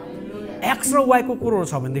 एक्स र वाईको कुरोहरू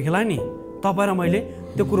छ भनेदेखिलाई नि तपाईँ र मैले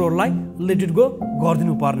त्यो कुरोहरूलाई लेट इट गो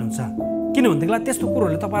गरिदिनु पर्ने हुन्छ। किनभनेदेखिलाई त्यस्तो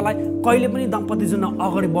कुरोहरूले तपाईँलाई कहिले पनि दम्पति जीवन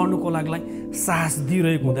अगाडि बढ्नुको लागि साहस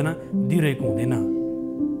दिइरहेको हुँदैन।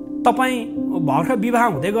 तपाईँ भर्खर विवाह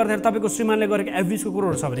हुँदै गर्दाखेरि तपाईँको श्रीमानले गरेको एभरेजको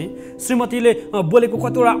कुरोहरू छ भने श्रीमतीले बोलेको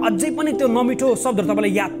कतिवटा अझै पनि त्यो नमिठो शब्दहरू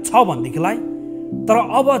तपाईँलाई याद छ भनेदेखिलाई तर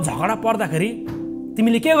अब झगडा पर्दाखेरि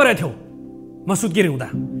तिमीले के गरेको थियौ म सुत्केरी हुँदा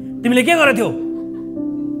तिमीले के गरेको थियौ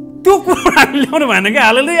त्यो कुरो हामी ल्याउनु भएन क्या।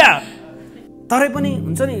 हालेलुया। तरै पनि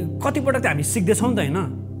हुन्छ नि कतिपल्ट चाहिँ हामी सिक्दैछौँ नि त होइन,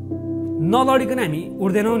 नलडिकन हामी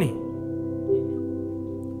उठ्दैनौँ नि।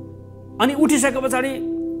 अनि उठिसके पछाडि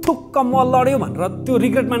ठुक्क म लड्यो भनेर त्यो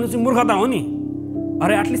रिग्रेट मान्नु चाहिँ मूर्खता हो नि।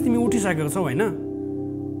 अरे एटलिस्ट तिमी उठिसकेको छौ होइन,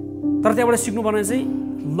 तर त्यहाँबाट सिक्नुपर्ने चाहिँ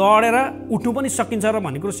लडेर उठ्नु पनि सकिन्छ र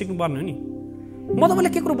भन्ने कुरो सिक्नुपर्ने हो नि। म तपाईँले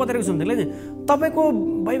के कुरो बताइरहेको छु भन्दाखेरि तपाईँको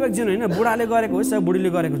वैवाहिक जीवन होइन बुढाले गरेको होस् या बुढीले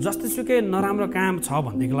गरेको जस्तैसुकै नराम्रो काम छ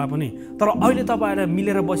भनेदेखिलाई पनि तर अहिले तपाईँहरू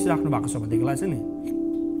मिलेर बसिराख्नु भएको छ भनेदेखिलाई चाहिँ नि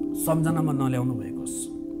सम्झनामा नल्याउनु भएको होस्।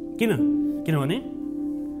 किनभने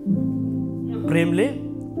प्रेमले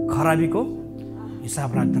खराबीको हिसाब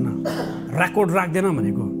राख्दैन, रेकर्ड राख्दैन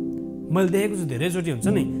भनेको मैले देखेको छु। धेरैचोटि हुन्छ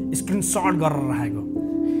नि स्क्रिनसट गरेर राखेको,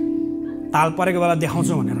 ताल परेको बेला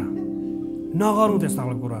देखाउँछु भनेर। नगर्नु त्यस्ता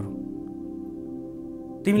खालको कुराहरू।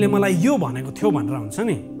 तिमीले मलाई यो भनेको थियो भनेर हुन्छ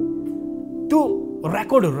नि, त्यो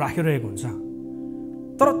रेकर्डहरू राखिरहेको हुन्छ।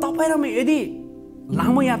 तर तपाईँ र म यदि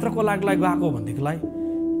लामो यात्राको लागि गएको भनेदेखिलाई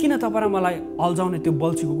किन तपाईँ र मलाई अल्झाउने त्यो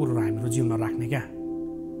बल्छीको कुरोहरू हाम्रो जीवनमा राख्ने क्या?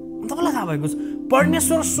 तपाईँलाई थाहा भएको छ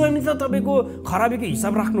परमेश्वर स्वयं त तपाईँको खराबीको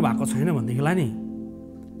हिसाब राख्नु भएको छैन भनेदेखिलाई नि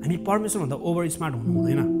हामी परमेश्वरभन्दा ओभर स्मार्ट हुनु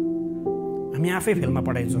हुँदैन। हामी आफै फेलमा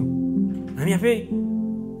पठाइन्छौँ, हामी आफै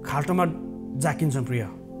खाल्टोमा जाकिन्छौँ। प्रिय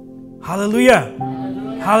हालेलुया,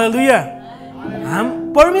 हालेलुया।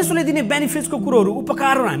 परमेश्वरले दिने बेनिफिट्सको कुरोहरू,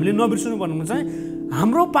 उपकारहरू हामीले नबिर्सनु भन्नु चाहिँ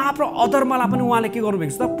हाम्रो पाप र अधर्मलाई पनि उहाँले के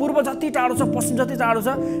गर्नुभएको छ त? पूर्व जति टाढो छ, पश्चिम जति टाढो छ,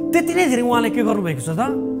 त्यति नै धेरै उहाँले के गर्नुभएको छ त?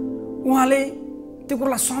 उहाँले त्यो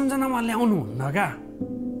कुरोलाई सम्झनामा ल्याउनुहुन्न क्या।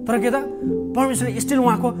 तर के त परमेश्वरले स्टिल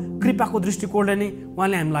उहाँको कृपाको दृष्टिकोणले नै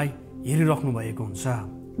उहाँले हामीलाई हेरिराख्नु भएको हुन्छ।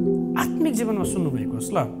 आत्मिक जीवनमा सुन्नुभएको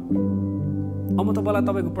होस् ल। अब म तपाईँलाई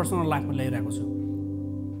तपाईँको पर्सनल लाइफमा ल्याइरहेको छु।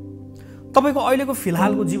 तपाईँको अहिलेको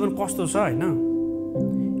फिलहालको जीवन कस्तो छ होइन?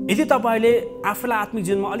 यदि तपाईँले आफूलाई आत्मिक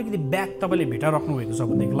जीवनमा अलिकति ब्याक तपाईँले भेटाइराख्नु भएको छ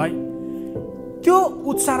भनेदेखिलाई त्यो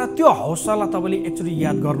उत्साह र त्यो हौसला तपाईँले एकचोटि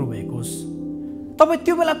याद गर्नुभएको होस्। तपाईँ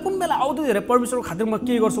त्यो बेला कुन बेला आउँदै धेरै परमेश्वरको खातिर म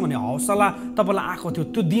के गर्छु भन्ने हौसला तपाईँलाई आएको थियो,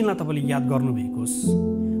 त्यो दिनलाई तपाईँले याद गर्नुभएको होस्,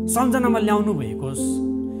 सम्झनामा ल्याउनु भएको होस्।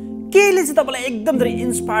 केले चाहिँ तपाईँलाई एकदम धेरै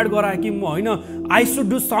इन्सपायर गरायो कि म होइन I should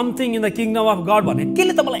do something in the kingdom of God भन्ने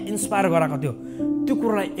केले तपाईँलाई इन्सपायर गराएको थियो, त्यो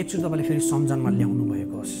कुरोलाई एकचोटि तपाईँले फेरि सम्झनामा ल्याउनु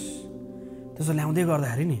भएको होस्। त्यसो ल्याउँदै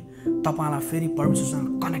गर्दाखेरि नि तपाईँलाई फेरि परमेश्वरसँग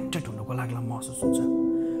कनेक्टेड हुनुको लागि महसुस हुन्छ,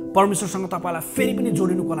 परमेश्वरसँग तपाईँलाई फेरि पनि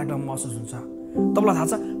जोडिनुको लागि महसुस हुन्छ। तपाईँलाई थाहा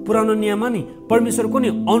छ पुरानो नियममा नि परमेश्वरको नि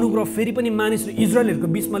अनुग्रह फेरि पनि मानिसहरू इजरायलहरूको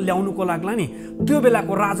बिचमा ल्याउनुको लागि नि त्यो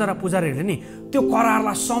बेलाको राजा र पुजारीहरूले नि त्यो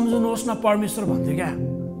करारलाई सम्झनुहोस् न परमेश्वर भन्थ्यो क्या।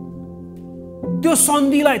 त्यो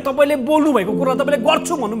सन्धिलाई तपाईँले बोल्नुभएको कुरा, तपाईँले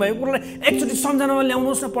गर्छु भन्नुभएको कुरालाई एकचोटि सम्झनामा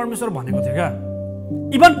ल्याउनुहोस् न परमेश्वर भनेको थियो क्या।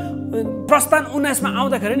 इभन प्रस्थान 19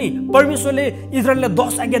 आउँदाखेरि नि परमेश्वरले इजरायललाई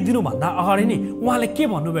 10 आज्ञा दिनुभन्दा अगाडि नि उहाँले के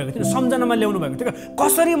भन्नुभएको थियो? सम्झनामा ल्याउनु भएको थियो।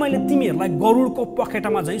 कसरी मैले तिमीहरूलाई गरुडको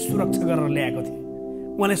पखेटामा चाहिँ सुरक्षा गरेर ल्याएको थिएँ,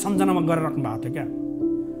 उहाँले सम्झनामा गरेर राख्नु भएको थियो क्या।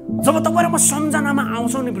 जब तपाईँ र म सम्झनामा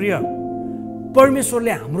आउँछौँ नि प्रिय,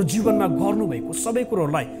 परमेश्वरले हाम्रो जीवनमा गर्नुभएको सबै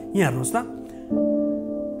कुरोहरूलाई यहाँ हेर्नुहोस् त।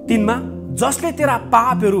 3 जसले तेरा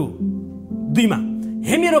पापहरू, 2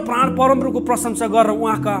 हे मेरो प्राण परमप्रभुको प्रशंसा गरेर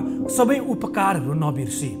उहाँका सबै उपकारहरू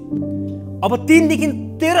नबिर्सी। अब 3 देखि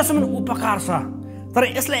 13 सम्म उपकार छ, तर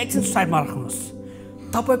यसलाई एकछिन साइडमा राख्नुहोस्।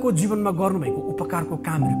 तपाईँको जीवनमा गर्नुभएको उपकारको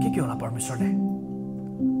कामहरू के होला परमेश्वरले?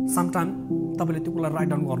 समटाइम तपाईँले त्यो कुरालाई राइट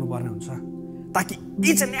डाउन गर्नुपर्ने हुन्छ ताकि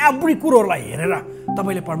इच एन्ड एभ्री कुरोहरूलाई हेरेर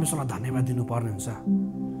तपाईँले परमेश्वरलाई धन्यवाद दिनुपर्ने हुन्छ।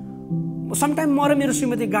 समटाइम म र मेरो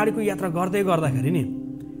श्रीमती गाडीको यात्रा गर्दै गर्दाखेरि नि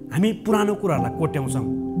हामी पुरानो कुराहरूलाई कोट्याउँछौँ।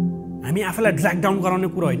 हामी आफूलाई ड्र्याग डाउन गराउने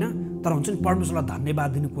कुरो होइन, तर हुन्छ नि परमेश्वरलाई धन्यवाद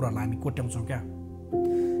दिने कुराहरूलाई हामी कोट्याउँछौँ क्या।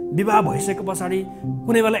 विवाह भइसके पछाडि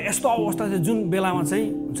कुनै बेला यस्तो अवस्था थियो जुन बेलामा चाहिँ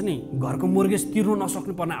हुन्छ नि घरको मोर्गेज तिर्नु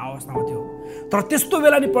नसक्नु पर्ने अवस्थामा थियो, तर त्यस्तो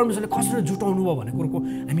बेला नि परमेश्वरले कसरी जुटाउनु भयो भन्ने कुरोको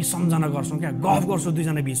हामी सम्झना गर्छौँ क्या, गफ गर्छौँ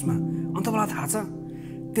दुईजना बिचमा। अनि तपाईँलाई थाहा छ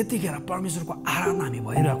त्यतिखेर परमेश्वरको आराधना हामी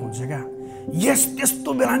भइरहेको हुन्छ क्या। यस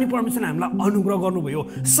त्यस्तो बेला नि परमेश्वरले हामीलाई अनुग्रह गर्नुभयो,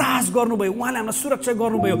 साहस गर्नुभयो, उहाँले हामीलाई सुरक्षा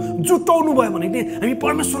गर्नुभयो, जुटाउनु भयो भने हामी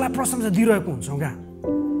परमेश्वरलाई प्रशंसा दिइरहेको हुन्छौँ क्या।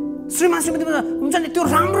 श्रीमान श्रीमतीमा हुन्छ नि त्यो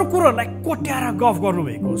राम्रो कुरोहरूलाई कोट्याएर गफ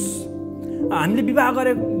गर्नुभएको होस्। हामीले विवाह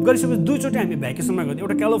गरिसकेपछि 2 चोटि हामी भ्याकेसनमा गएको थियौँ।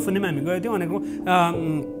 एउटा क्यालिफोर्नियामा हामी गएको थियौँ, भनेको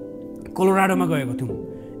कोलोराडोमा गएको थियौँ।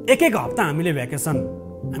 1 हप्ता हामीले भ्याकेसन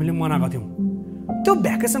हामीले मनाएको थियौँ। त्यो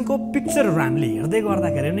भ्याकेसनको पिक्चरहरू हामीले हेर्दै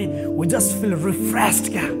गर्दाखेरि नि वी जस्ट फिल रिफ्रेस्ड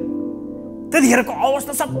क्या। त्यतिखेरको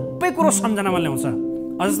अवस्था सबै कुरो सम्झनामा ल्याउँछ।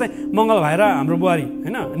 जस्तै मङ्गल भाइ र हाम्रो बुहारी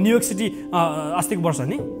होइन न्युयोर्क सिटी अस्तिको वर्ष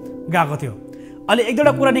नि गएको थियो। अहिले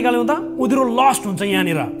 1-2 कुरा निकाल्यौँ त उनीहरू लस्ट हुन्छ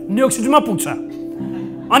यहाँनिर न्युयोर्क सिटीमा पुग्छ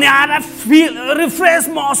अनि आएर फिल रिफ्रेस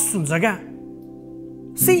महसुस हुन्छ क्या।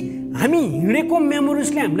 सी हामी हिँडेको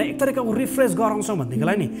मेमोरिजले हामीलाई एक तरिकाको रिफ्रेस गराउँछौँ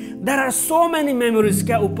भनेदेखिलाई नि there are so many memories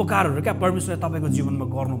क्या, उपकारहरू क्या परमेश्वरले तपाईँको जीवनमा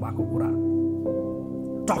गर्नुभएको कुरा।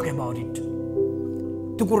 टक अबाउट इट,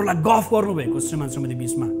 त्यो कुरोलाई गफ गर्नुभएको श्रीमान श्रीमती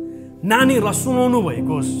बिचमा, नानीहरूलाई सुनाउनु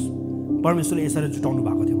भएको परमेश्वरले यसरी जुटाउनु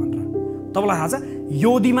भएको थियो भनेर। तपाईँलाई थाहा छ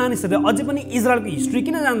यहुदी मानिसहरूले अझै पनि इजरायलको हिस्ट्री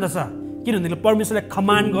किन जान्दछ? किनभने परमेश्वरले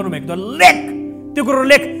कमान्ड गर्नुभएको थियो लेख, त्यो कुरो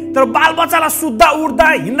लेख, तर बालबच्चालाई सुत्दा उठ्दा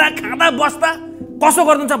हिँड्दा खाँदा बस्दा कसो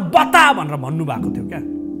गर्नुहुन्छ बता भनेर भन्नुभएको थियो क्या।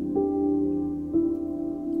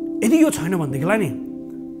 यदि यो छैन भनेदेखिलाई नि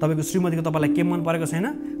तपाईँको श्रीमतीको तपाईँलाई के मन परेको छैन,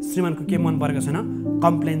 श्रीमानको के मन परेको छैन,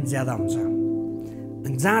 कम्प्लेन ज्यादा हुन्छ।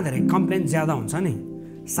 जहाँ धेरै कम्प्लेन ज्यादा हुन्छ नि,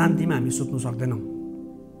 शान्तिमा हामी सुत्नु सक्दैनौँ।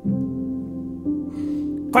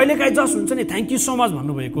 कहिलेकाहीँ जस हुन्छ नि थ्याङ्क यू सो मच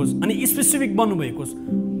भन्नुभएको होस्, अनि स्पेसिफिक बन्नुभएको होस्,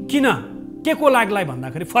 किन के को लागलाई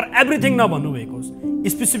भन्दाखेरि फर एभ्रिथिङ नभन्नुभएको होस्,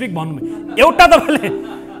 स्पेसिफिक भन्नुभयो। एउटा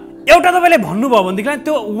तपाईँले भन्नुभयो भनेदेखि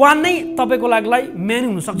त्यो वान नै तपाईँको लागलाई मेन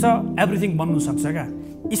हुनसक्छ, एभ्रिथिङ बन्नुसक्छ क्या।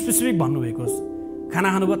 स्पेसिफिक भन्नुभएको होस्, खाना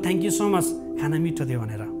खानुभयो थ्याङ्क यू सो मच, खाना मिठो थियो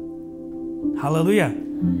भनेर। हालेलुया।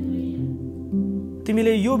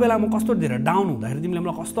 तिमीले यो बेलामा कस्तो धेरै डाउन हुँदाखेरि तिमीले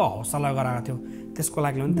मलाई कस्तो हौसला गराएको थियौ, त्यसको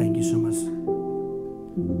लागि पनि थ्याङ्क यू सो मच।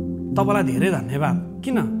 तपाईँलाई धेरै धन्यवाद।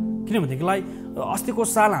 किनभनेदेखिलाई अस्तिको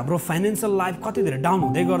साल हाम्रो फाइनेन्सियल लाइफ कति धेरै डाउन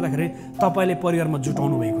हुँदै गर्दाखेरि तपाईँले परिवारमा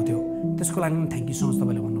जुटाउनु भएको थियो, त्यसको लागि पनि थ्याङ्क यू सो मच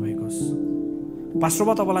तपाईँले भन्नुभएको होस्। पास्टर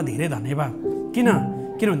बाबु तपाईँलाई धेरै धन्यवाद।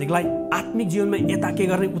 किनभनेदेखिलाई आत्मिक जीवनमा यता के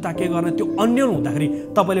गर्ने उता के गर्ने त्यो अन्यल हुँदाखेरि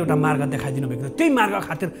तपाईँले एउटा मार्ग देखाइदिनु भएको थियो, त्यही मार्ग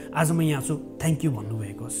खातिर आज म यहाँ छु, थ्याङ्क यू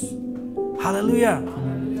भन्नुभएको होस्। हालेलुया।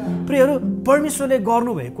 प्रियहरू, परमेश्वरले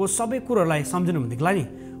गर्नुभएको सबै कुरोहरूलाई सम्झिनु भनेदेखिलाई नि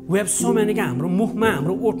वी हेभ सो मेनी क्या हाम्रो मुखमा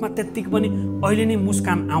हाम्रो ओठमा त्यत्तिकै पनि अहिले नै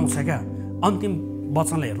मुस्कान आउँछ क्या। अन्तिम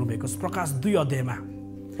वचनलाई हेर्नुभएको प्रकाश 2 अध्यायमा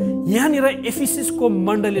यहाँनिर एफिससको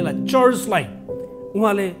मण्डलीलाई चर्चलाई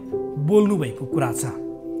उहाँले बोल्नु भएको कुरा छ।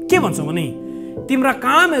 के भन्छ भने तिम्रा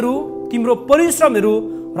कामहरू, तिम्रो परिश्रमहरू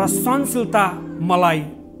र सहनशीलता मलाई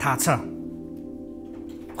थाहा छ।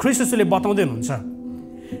 ख्रीष्टले बताउँदै हुनुहुन्छ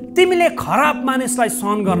तिमीले खराब मानिसलाई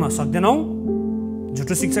सहन गर्न सक्दैनौ,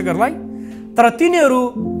 झुटो शिक्षकहरूलाई, तर तिनीहरू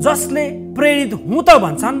जसले प्रेरित हुँ त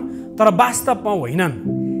भन्छन् तर वास्तवमा होइनन्,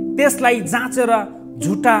 त्यसलाई जाँचेर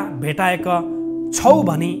झुटा भेटाएका छौ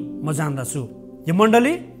भनी म जान्दछु। यो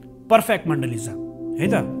मण्डली पर्फेक्ट मण्डली छ है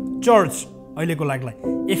त। चर्च अहिलेको लागिलाई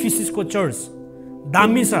एफिससको चर्च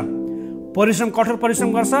दामी छ, कठोर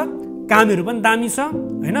परिश्रम गर्छ, कामहरू पनि दामी छ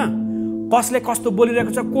होइन। कसले कस्तो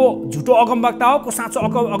बोलिरहेको छ, को झुटो अगमवक्ता हो, को साँचो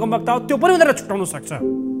अगमवक्ता हो, त्यो पनि उनीहरूले छुटाउन सक्छ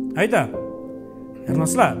है त।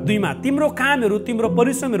 हेर्नुहोस् ल 2 मा तिम्रो कामहरू, तिम्रो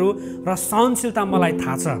परिश्रमहरू र सहनशीलता मलाई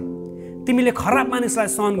थाहा छ। तिमीले खराब मानिसलाई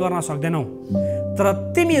सहन गर्न सक्दैनौ,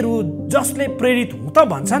 तर तिमीहरू जसले प्रेरित हुँ त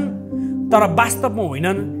भन्छन् तर वास्तवमा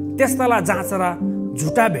होइनन्, त्यस्तालाई जाँचेर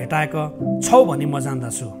झुटा भेटाएको छौ भनी म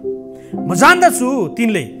जान्दछु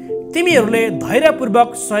तिमीहरूले धैर्यपूर्वक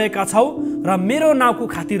सहेका छौ र मेरो नाउँको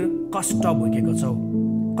खातिर कष्ट भोगेको छौ।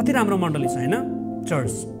 कति राम्रो मण्डली छ होइन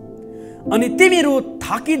चर्च। अनि तिमीहरू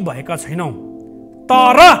थकित भएका छैनौ,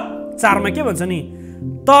 तर 4 मा के भन्छ नि,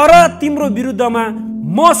 तर तिम्रो विरुद्धमा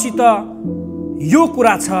मसित यो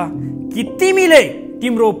कुरा छ कि तिमीले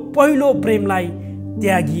तिम्रो पहिलो प्रेमलाई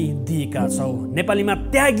त्यागी दिएका छौ। नेपालीमा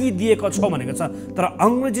त्यागी दिएको छौ भनेको छ, तर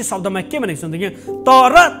अङ्ग्रेजी शब्दमा के भनेको छ भने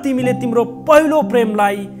तर तिमीले तिम्रो पहिलो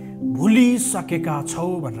प्रेमलाई भुलिसकेका छौ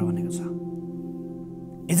भनेर भनेको छ।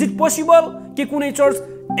 इज इट पोसिबल कि कुनै चर्च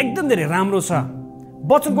एकदम धेरै राम्रो छ,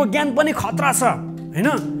 वचनको ज्ञान पनि खतरा छ होइन,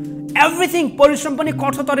 एभ्रिथिङ परिश्रम पनि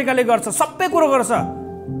कठोर तरिकाले गर्छ, सबै कुरो गर्छ,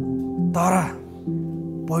 तर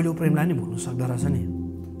पहिलो प्रेमलाई नि भुल्नु सक्दो रहेछ नि?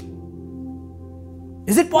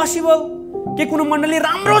 इज इट पोसिबल कि कुनै मण्डली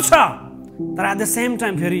राम्रो छ तर एट द सेम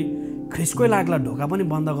टाइम फेरि ख्रिस्टकै लागलाई ढोका पनि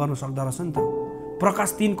बन्द गर्नु सक्दो रहेछ नि त? प्रकाश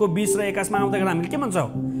 3 को 20 र 21 मा आउँदाखेरि हामीले के भन्छौँ?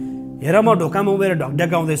 हेर म ढोकामा उभिएर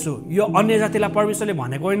ढकढकाउँदैछु। यो अन्य जातिलाई परमेश्वरले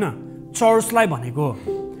भनेको होइन, चर्चलाई भनेको।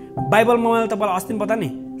 बाइबलमा मैले तपाईँलाई अस्ति पता नि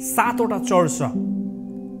 7 वटा चर्च छ,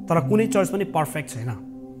 तर कुनै चर्च पनि पर्फेक्ट छैन।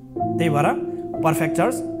 त्यही भएर पर्फेक्ट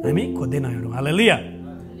चर्च हामी खोज्दै नहिँडौँ। हालेलुया।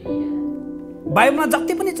 बाइबलमा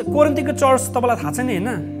जति पनि कोरिन्थीको चर्च तपाईँलाई थाहा छ नि होइन,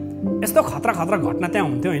 यस्तो खतरा घटना त्यहाँ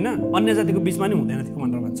हुन्थ्यो होइन, अन्य जातिको बिचमा नि हुँदैन थियो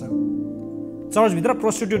भनेर भन्छ। चर्चभित्र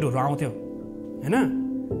प्रोस्टिट्युटहरू आउँथ्यो होइन,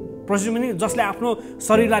 प्रोस्टिट्युट पनि जसले आफ्नो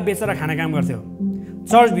शरीरलाई बेचेर खाने काम गर्थ्यो।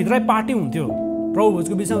 चर्चभित्रै पार्टी हुन्थ्यो, प्रभु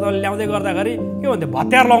भोजको बिचमा तपाईँले ल्याउँदै गर्दाखेरि के भन्थ्यो,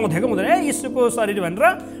 भत्यार लगाउँथ्यो क्या उनीहरूले, यीशुको शरीर भनेर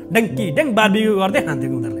ड्याङ बार्बिक्यू गर्दै खान्थ्यो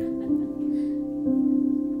उनीहरूले।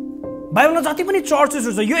 बाइबलमा जति पनि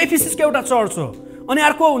चर्चेसहरू छ, यो एफिससको एउटा चर्च हो, अनि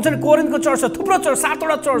अर्को हुन्छ नि कोरिन्थको चर्च छ, थुप्रो चर्च 7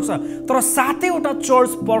 वटा चर्च छ, तर 7 वटा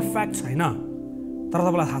चर्च पर्फेक्ट छैन। तर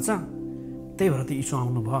तपाईँलाई थाहा छ, त्यही भएर त यीशु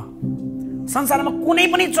आउनुभयो। संसारमा कुनै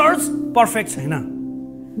पनि चर्च पर्फेक्ट छैन।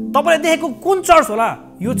 तपाईँले देखेको कुन चर्च होला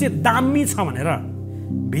यो चाहिँ दामी छ भनेर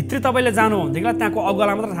भित्री तपाईँले जानु हो भनेदेखि त्यहाँको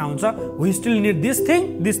अगुवालाई मात्र थाहा हुन्छ, we still need this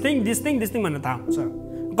thing भनेर थाहा हुन्छ।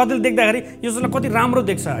 कतिले देख्दाखेरि यो चाहिँ कति राम्रो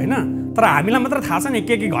देख्छ होइन, तर हामीलाई मात्र थाहा छ नि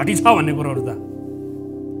के घटी छ भन्ने कुरोहरू त।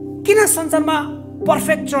 किन संसारमा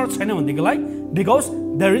पर्फेक्ट चर्च छैन भनेदेखिलाई because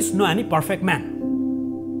there is no any perfect man.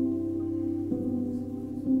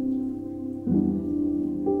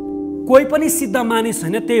 कोही पनि सिद्ध मानिस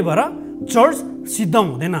छैन, त्यही भएर चर्च सिद्ध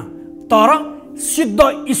हुँदैन। तर सिद्ध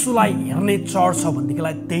यीशुलाई हेर्ने चर्च छ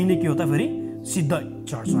भनेदेखिलाई त्यही नै के हो त, फेरि सिद्ध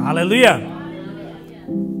चर्च हो। हालेलुया।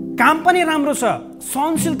 काम पनि राम्रो छ,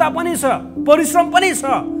 सहनशीलता पनि छ, परिश्रम पनि छ,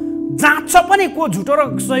 जाँच्छ पनि को झुटो र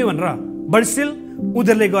सही भनेर, बट स्टिल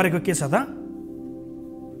उनीहरूले गरेको के छ त?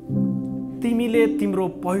 तिमीले तिम्रो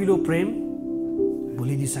पहिलो प्रेम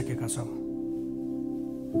भुलिदिसकेका छौ।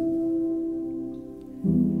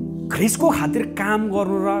 ख्रिस्टको खातिर काम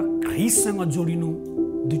गर्नु र ख्रिस्टसँग जोडिनु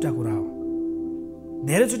दुईटा कुरा हो।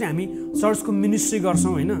 धेरैचोटि हामी चर्चको मिनिस्ट्री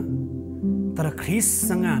गर्छौँ होइन, तर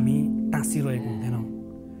ख्रिस्टसँग हामी टाँसिरहेको हुँदैनौँ।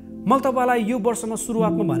 मैले तपाईँलाई यो वर्षमा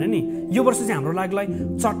सुरुवातमा भने नि, यो वर्ष चाहिँ हाम्रो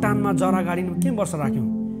लागि चट्टानमा जरा गाडिनु किन वर्ष राख्यौँ?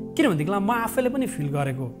 किनभनेदेखिलाई म आफैले पनि फिल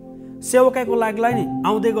गरेको सेवकाईको लागिलाई नि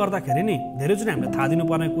आउँदै गर्दाखेरि नि धेरैचोटि हामीले थाहा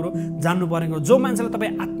दिनुपर्ने कुरो, जान्नुपर्ने कुरो, जो मान्छेलाई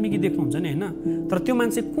तपाईँ आत्मिकी देख्नुहुन्छ नि होइन, तर त्यो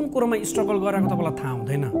मान्छे कुन कुरोमा स्ट्रगल गरेको तपाईँलाई थाहा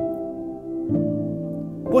हुँदैन।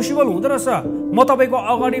 पोसिबल हुँदो रहेछ म तपाईँको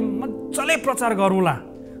अगाडि मजाले प्रचार गरौँला,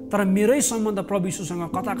 तर मेरै सम्बन्ध प्रभु यीशुसँग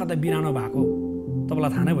कता कता बिरानो भएको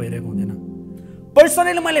तपाईँलाई थाहा नै भइरहेको हुँदैन।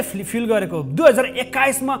 पर्सनली मैले फिल गरेको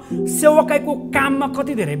 2021मा सेवकाईको काममा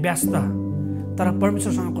कति धेरै व्यस्त, तर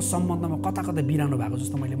परमेश्वरसँगको सम्बन्धमा कता कता बिरानो भएको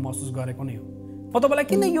जस्तो मैले महसुस गरेको नै हो। म तपाईँलाई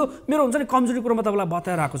किन यो मेरो हुन्छ नि कमजोरी कुरो म तपाईँलाई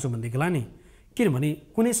बताइरहेको छु भनेदेखिलाई नि, किनभने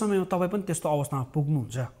कुनै समयमा तपाईँ पनि त्यस्तो अवस्थामा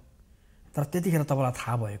पुग्नुहुन्छ, तर त्यतिखेर तपाईँलाई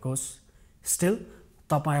थाहा भएको होस् स्टिल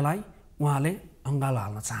तपाईँलाई उहाँले अङ्गालो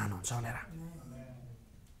हाल्न चाहनुहुन्छ भनेर।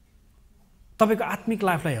 तपाईँको आत्मिक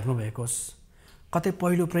लाइफलाई हेर्नुभएको होस्, कतै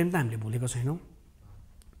पहिलो प्रेम त हामीले भुलेको छैनौँ।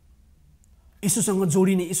 यीशुसँग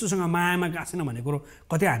जोडिने, यीशुसँग मायामा गाँसेन भन्ने कुरो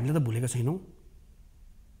कतै हामीले त भुलेको छैनौँ।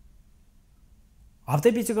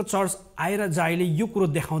 हप्तै पछिको चर्च आएर जाइले यो कुरो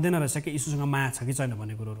देखाउँदैन रहेछ कि यीशुसँग माया छ कि छैन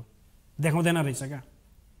भन्ने कुरोहरू देखाउँदैन रहेछ क्या।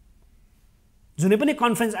 जुनै पनि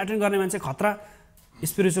कन्फरेन्स एटेन्ड गर्ने मान्छे खतरा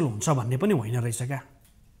स्पिरिचुअल हुन्छ भन्ने पनि होइन रहेछ क्या।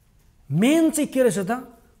 मेन चाहिँ के रहेछ त?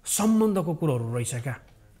 सम्बन्धको कुरोहरू रहेछ क्या,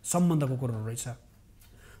 सम्बन्धको कुरोहरू रहेछ।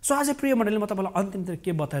 सो आज प्रिय मण्डलीले म तपाईँलाई अन्तिमतिर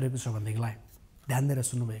के बताइरहेको छु भनेदेखिलाई ध्यान दिएर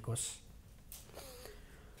सुन्नुभएको होस्।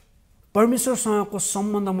 परमेश्वरसँगको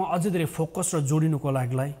सम्बन्धमा अझै धेरै फोकस र जोडिनुको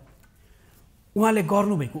लागिलाई उहाँले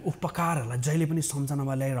गर्नुभएको उपकारहरूलाई जहिले पनि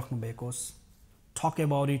सम्झनामा ल्याइराख्नु भएको होस्। Talk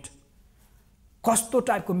about it. कस्तो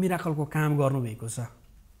टाइपको मिराकलको काम गर्नुभएको छ,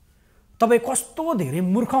 तपाईँ कस्तो धेरै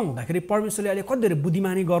मूर्ख हुँदाखेरि परमेश्वरले अहिले कति धेरै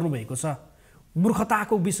बुद्धिमानी गर्नुभएको छ,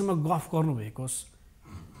 मूर्खताको विषयमा गफ गर्नुभएको होस्।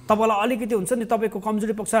 तपाईँलाई अलिकति हुन्छ नि तपाईँको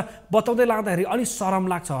कमजोरी पक्ष बताउँदै लाग्दाखेरि अलिक शरम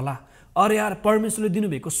लाग्छ होला, अरे यार परमेश्वरले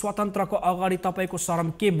दिनुभएको स्वतन्त्रको अगाडि तपाईँको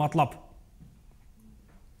शरम के मतलब?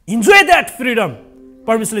 Enjoy that freedom.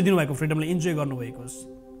 परमेश्वरले दिनुभएको फ्रिडमलाई इन्जोय गर्नुभएको होस्।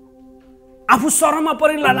 आफू शरममा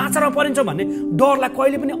परिन्छ, लाचारमा परिन्छ भन्ने डरलाई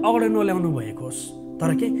कहिले पनि अगाडि नल्याउनु भएको होस्, तर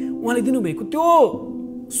के उहाँले दिनुभएको त्यो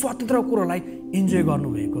स्वतन्त्र कुरोलाई इन्जोय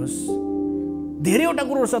गर्नुभएको होस्। धेरैवटा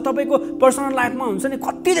कुरोहरू छ तपाईँको पर्सनल लाइफमा हुन्छ नि,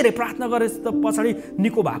 कति धेरै प्रार्थना गरे पछाडि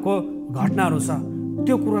निको भएको घटनाहरू छ,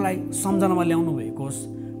 त्यो कुरोलाई सम्झनामा ल्याउनु भएको होस्।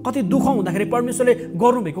 कति दुःख हुँदाखेरि परमेश्वरले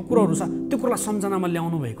गर्नुभएको कुरोहरू छ, त्यो कुरोलाई सम्झनामा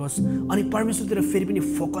ल्याउनु भएको होस्। अनि परमेश्वरतिर फेरि पनि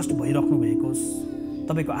फोकस्ड भइराख्नु भएको होस्।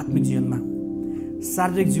 तपाईँको आत्मिक जीवनमा,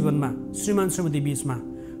 शारीरिक जीवनमा, श्रीमान श्रीमती बिचमा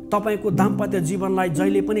तपाईँको दाम्पत्य जीवनलाई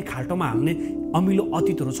जहिले पनि खाल्टोमा हाल्ने अमिलो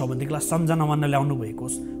अतीतहरू छ भनेदेखिलाई सम्झनामा नल्याउनु भएको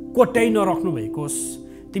होस्। कोटै नराख्नु भएको होस्।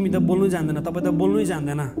 तिमी त बोल्नु जान्दैन, तपाईँ त बोल्नै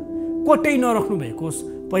जान्दैन, कोटै नराख्नु भएको होस्।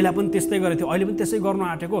 पहिला पनि त्यस्तै गरेको थियो, अहिले पनि त्यसै गर्नु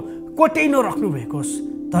आँटेको, कोटै नराख्नु भएको होस्।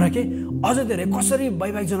 तर के अझ धेरै कसरी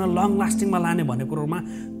वैवाहिक जीवन लङ लास्टिङमा लाने भन्ने कुरोमा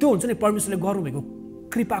त्यो हुन्छ नि परमेश्वरले गर्नुभएको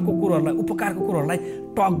कृपाको कुरोहरूलाई, उपकारको कुरोहरूलाई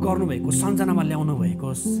टक गर्नुभएको सम्झनामा ल्याउनु भएको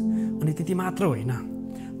होस्। अनि त्यति मात्र होइन,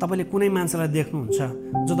 तपाईँले कुनै मान्छेलाई देख्नुहुन्छ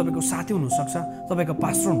जो तपाईँको साथी हुनसक्छ, तपाईँको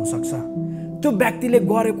पास्टर हुनसक्छ, त्यो व्यक्तिले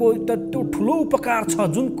गरेको त्यो ठुलो उपकार छ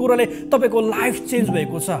जुन कुरोले तपाईँको लाइफ चेन्ज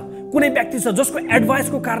भएको छ। कुनै व्यक्ति छ जसको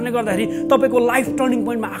एडभाइसको कारणले गर्दाखेरि तपाईँको लाइफ टर्निङ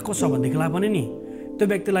पोइन्टमा आएको छ भनेदेखिलाई पनि नि त्यो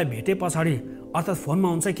व्यक्तिलाई भेटे पछाडि अर्थात् फोनमा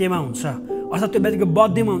हुन्छ, केमा हुन्छ, अर्थात् त्यो व्यक्तिको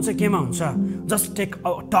बर्थडेमा हुन्छ, केमा हुन्छ, just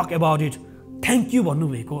talk about it, thank you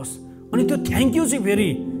भन्नुभएको होस्। अनि त्यो थ्याङ्क यू चाहिँ फेरि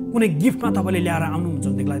कुनै गिफ्टमा तपाईँले ल्याएर आउनुहुन्छ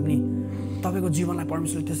भनेदेखिलाई पनि तपाईँको जीवनलाई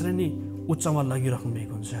परमेश्वरले त्यसरी नै उच्चमा लगिराख्नु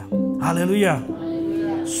भएको हुन्छ। हालेलुया।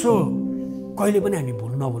 सो कहिले पनि हामी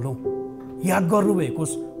भुल नभुलौँ, याद गर्नुभएको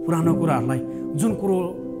होस् पुरानो कुराहरूलाई जुन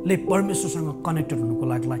कुरोले परमेश्वरसँग कनेक्टेड हुनुको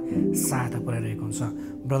लागिलाई सहायता पुऱ्याइरहेको हुन्छ।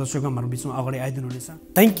 ब्रदर सुगम हाम्रो बिचमा अगाडि आइदिनु हुनेछ।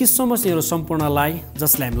 थ्याङ्क यू सो मच मेरो सम्पूर्णलाई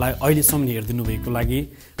जसले हामीलाई अहिलेसम्म हेरिदिनु भएको लागि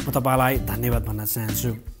म तपाईँलाई धन्यवाद भन्न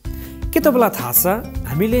चाहन्छु। के तपाईँलाई थाहा छ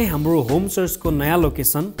हामीले हाम्रो होम चर्चको नयाँ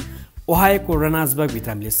लोकेसन ओहायोको रनाजबर्गभित्र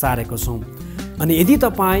हामीले सारेको छौँ। अनि यदि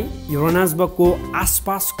तपाईँ यो रनाजबर्गको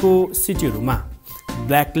आसपासको सिटीहरूमा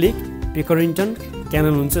ब्ल्याक लेक, पिकरिङटन,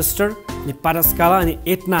 क्यानल विन्चेस्टर अनि पारसकाला अनि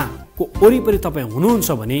एटनाको वरिपरि तपाईँ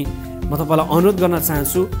हुनुहुन्छ भने म तपाईँलाई अनुरोध गर्न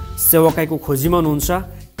चाहन्छु, सेवकाईको खोजीमा हुनुहुन्छ,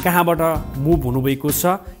 कहाँबाट मुभ हुनुभएको छ,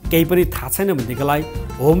 केही पनि थाहा छैन भनेदेखिलाई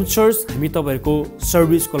होम चर्च हामी तपाईँहरूको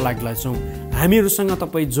सर्भिसको लागि छौँ। हामीहरूसँग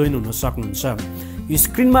तपाईँ जोइन हुन सक्नुहुन्छ। यो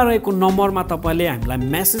स्क्रिनमा रहेको नम्बरमा तपाईँले हामीलाई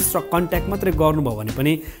मेसेज र कन्ट्याक्ट मात्रै गर्नुभयो भने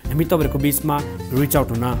पनि हामी तपाईँहरूको बिचमा रिच आउट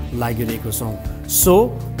हुन लागिरहेको छौँ। सो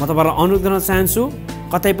म तपाईँलाई अनुरोध गर्न चाहन्छु,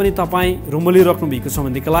 कतै पनि तपाईँ रुमलिराख्नु भएको छ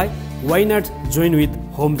भनेदेखिलाई why not join with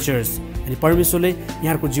home church, अनि परमेश्वरले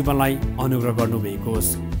यहाँको जीवनलाई अनुग्रह गर्नुभएको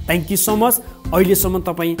होस्। Thank you so much. अहिलेसम्म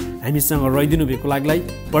तपाईँ हामीसँग रहिदिनु भएको लागि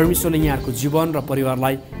परमेश्वरले यहाँको जीवन र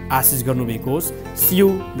परिवारलाई आशिष गर्नुभएको होस्। C you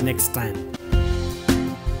next time.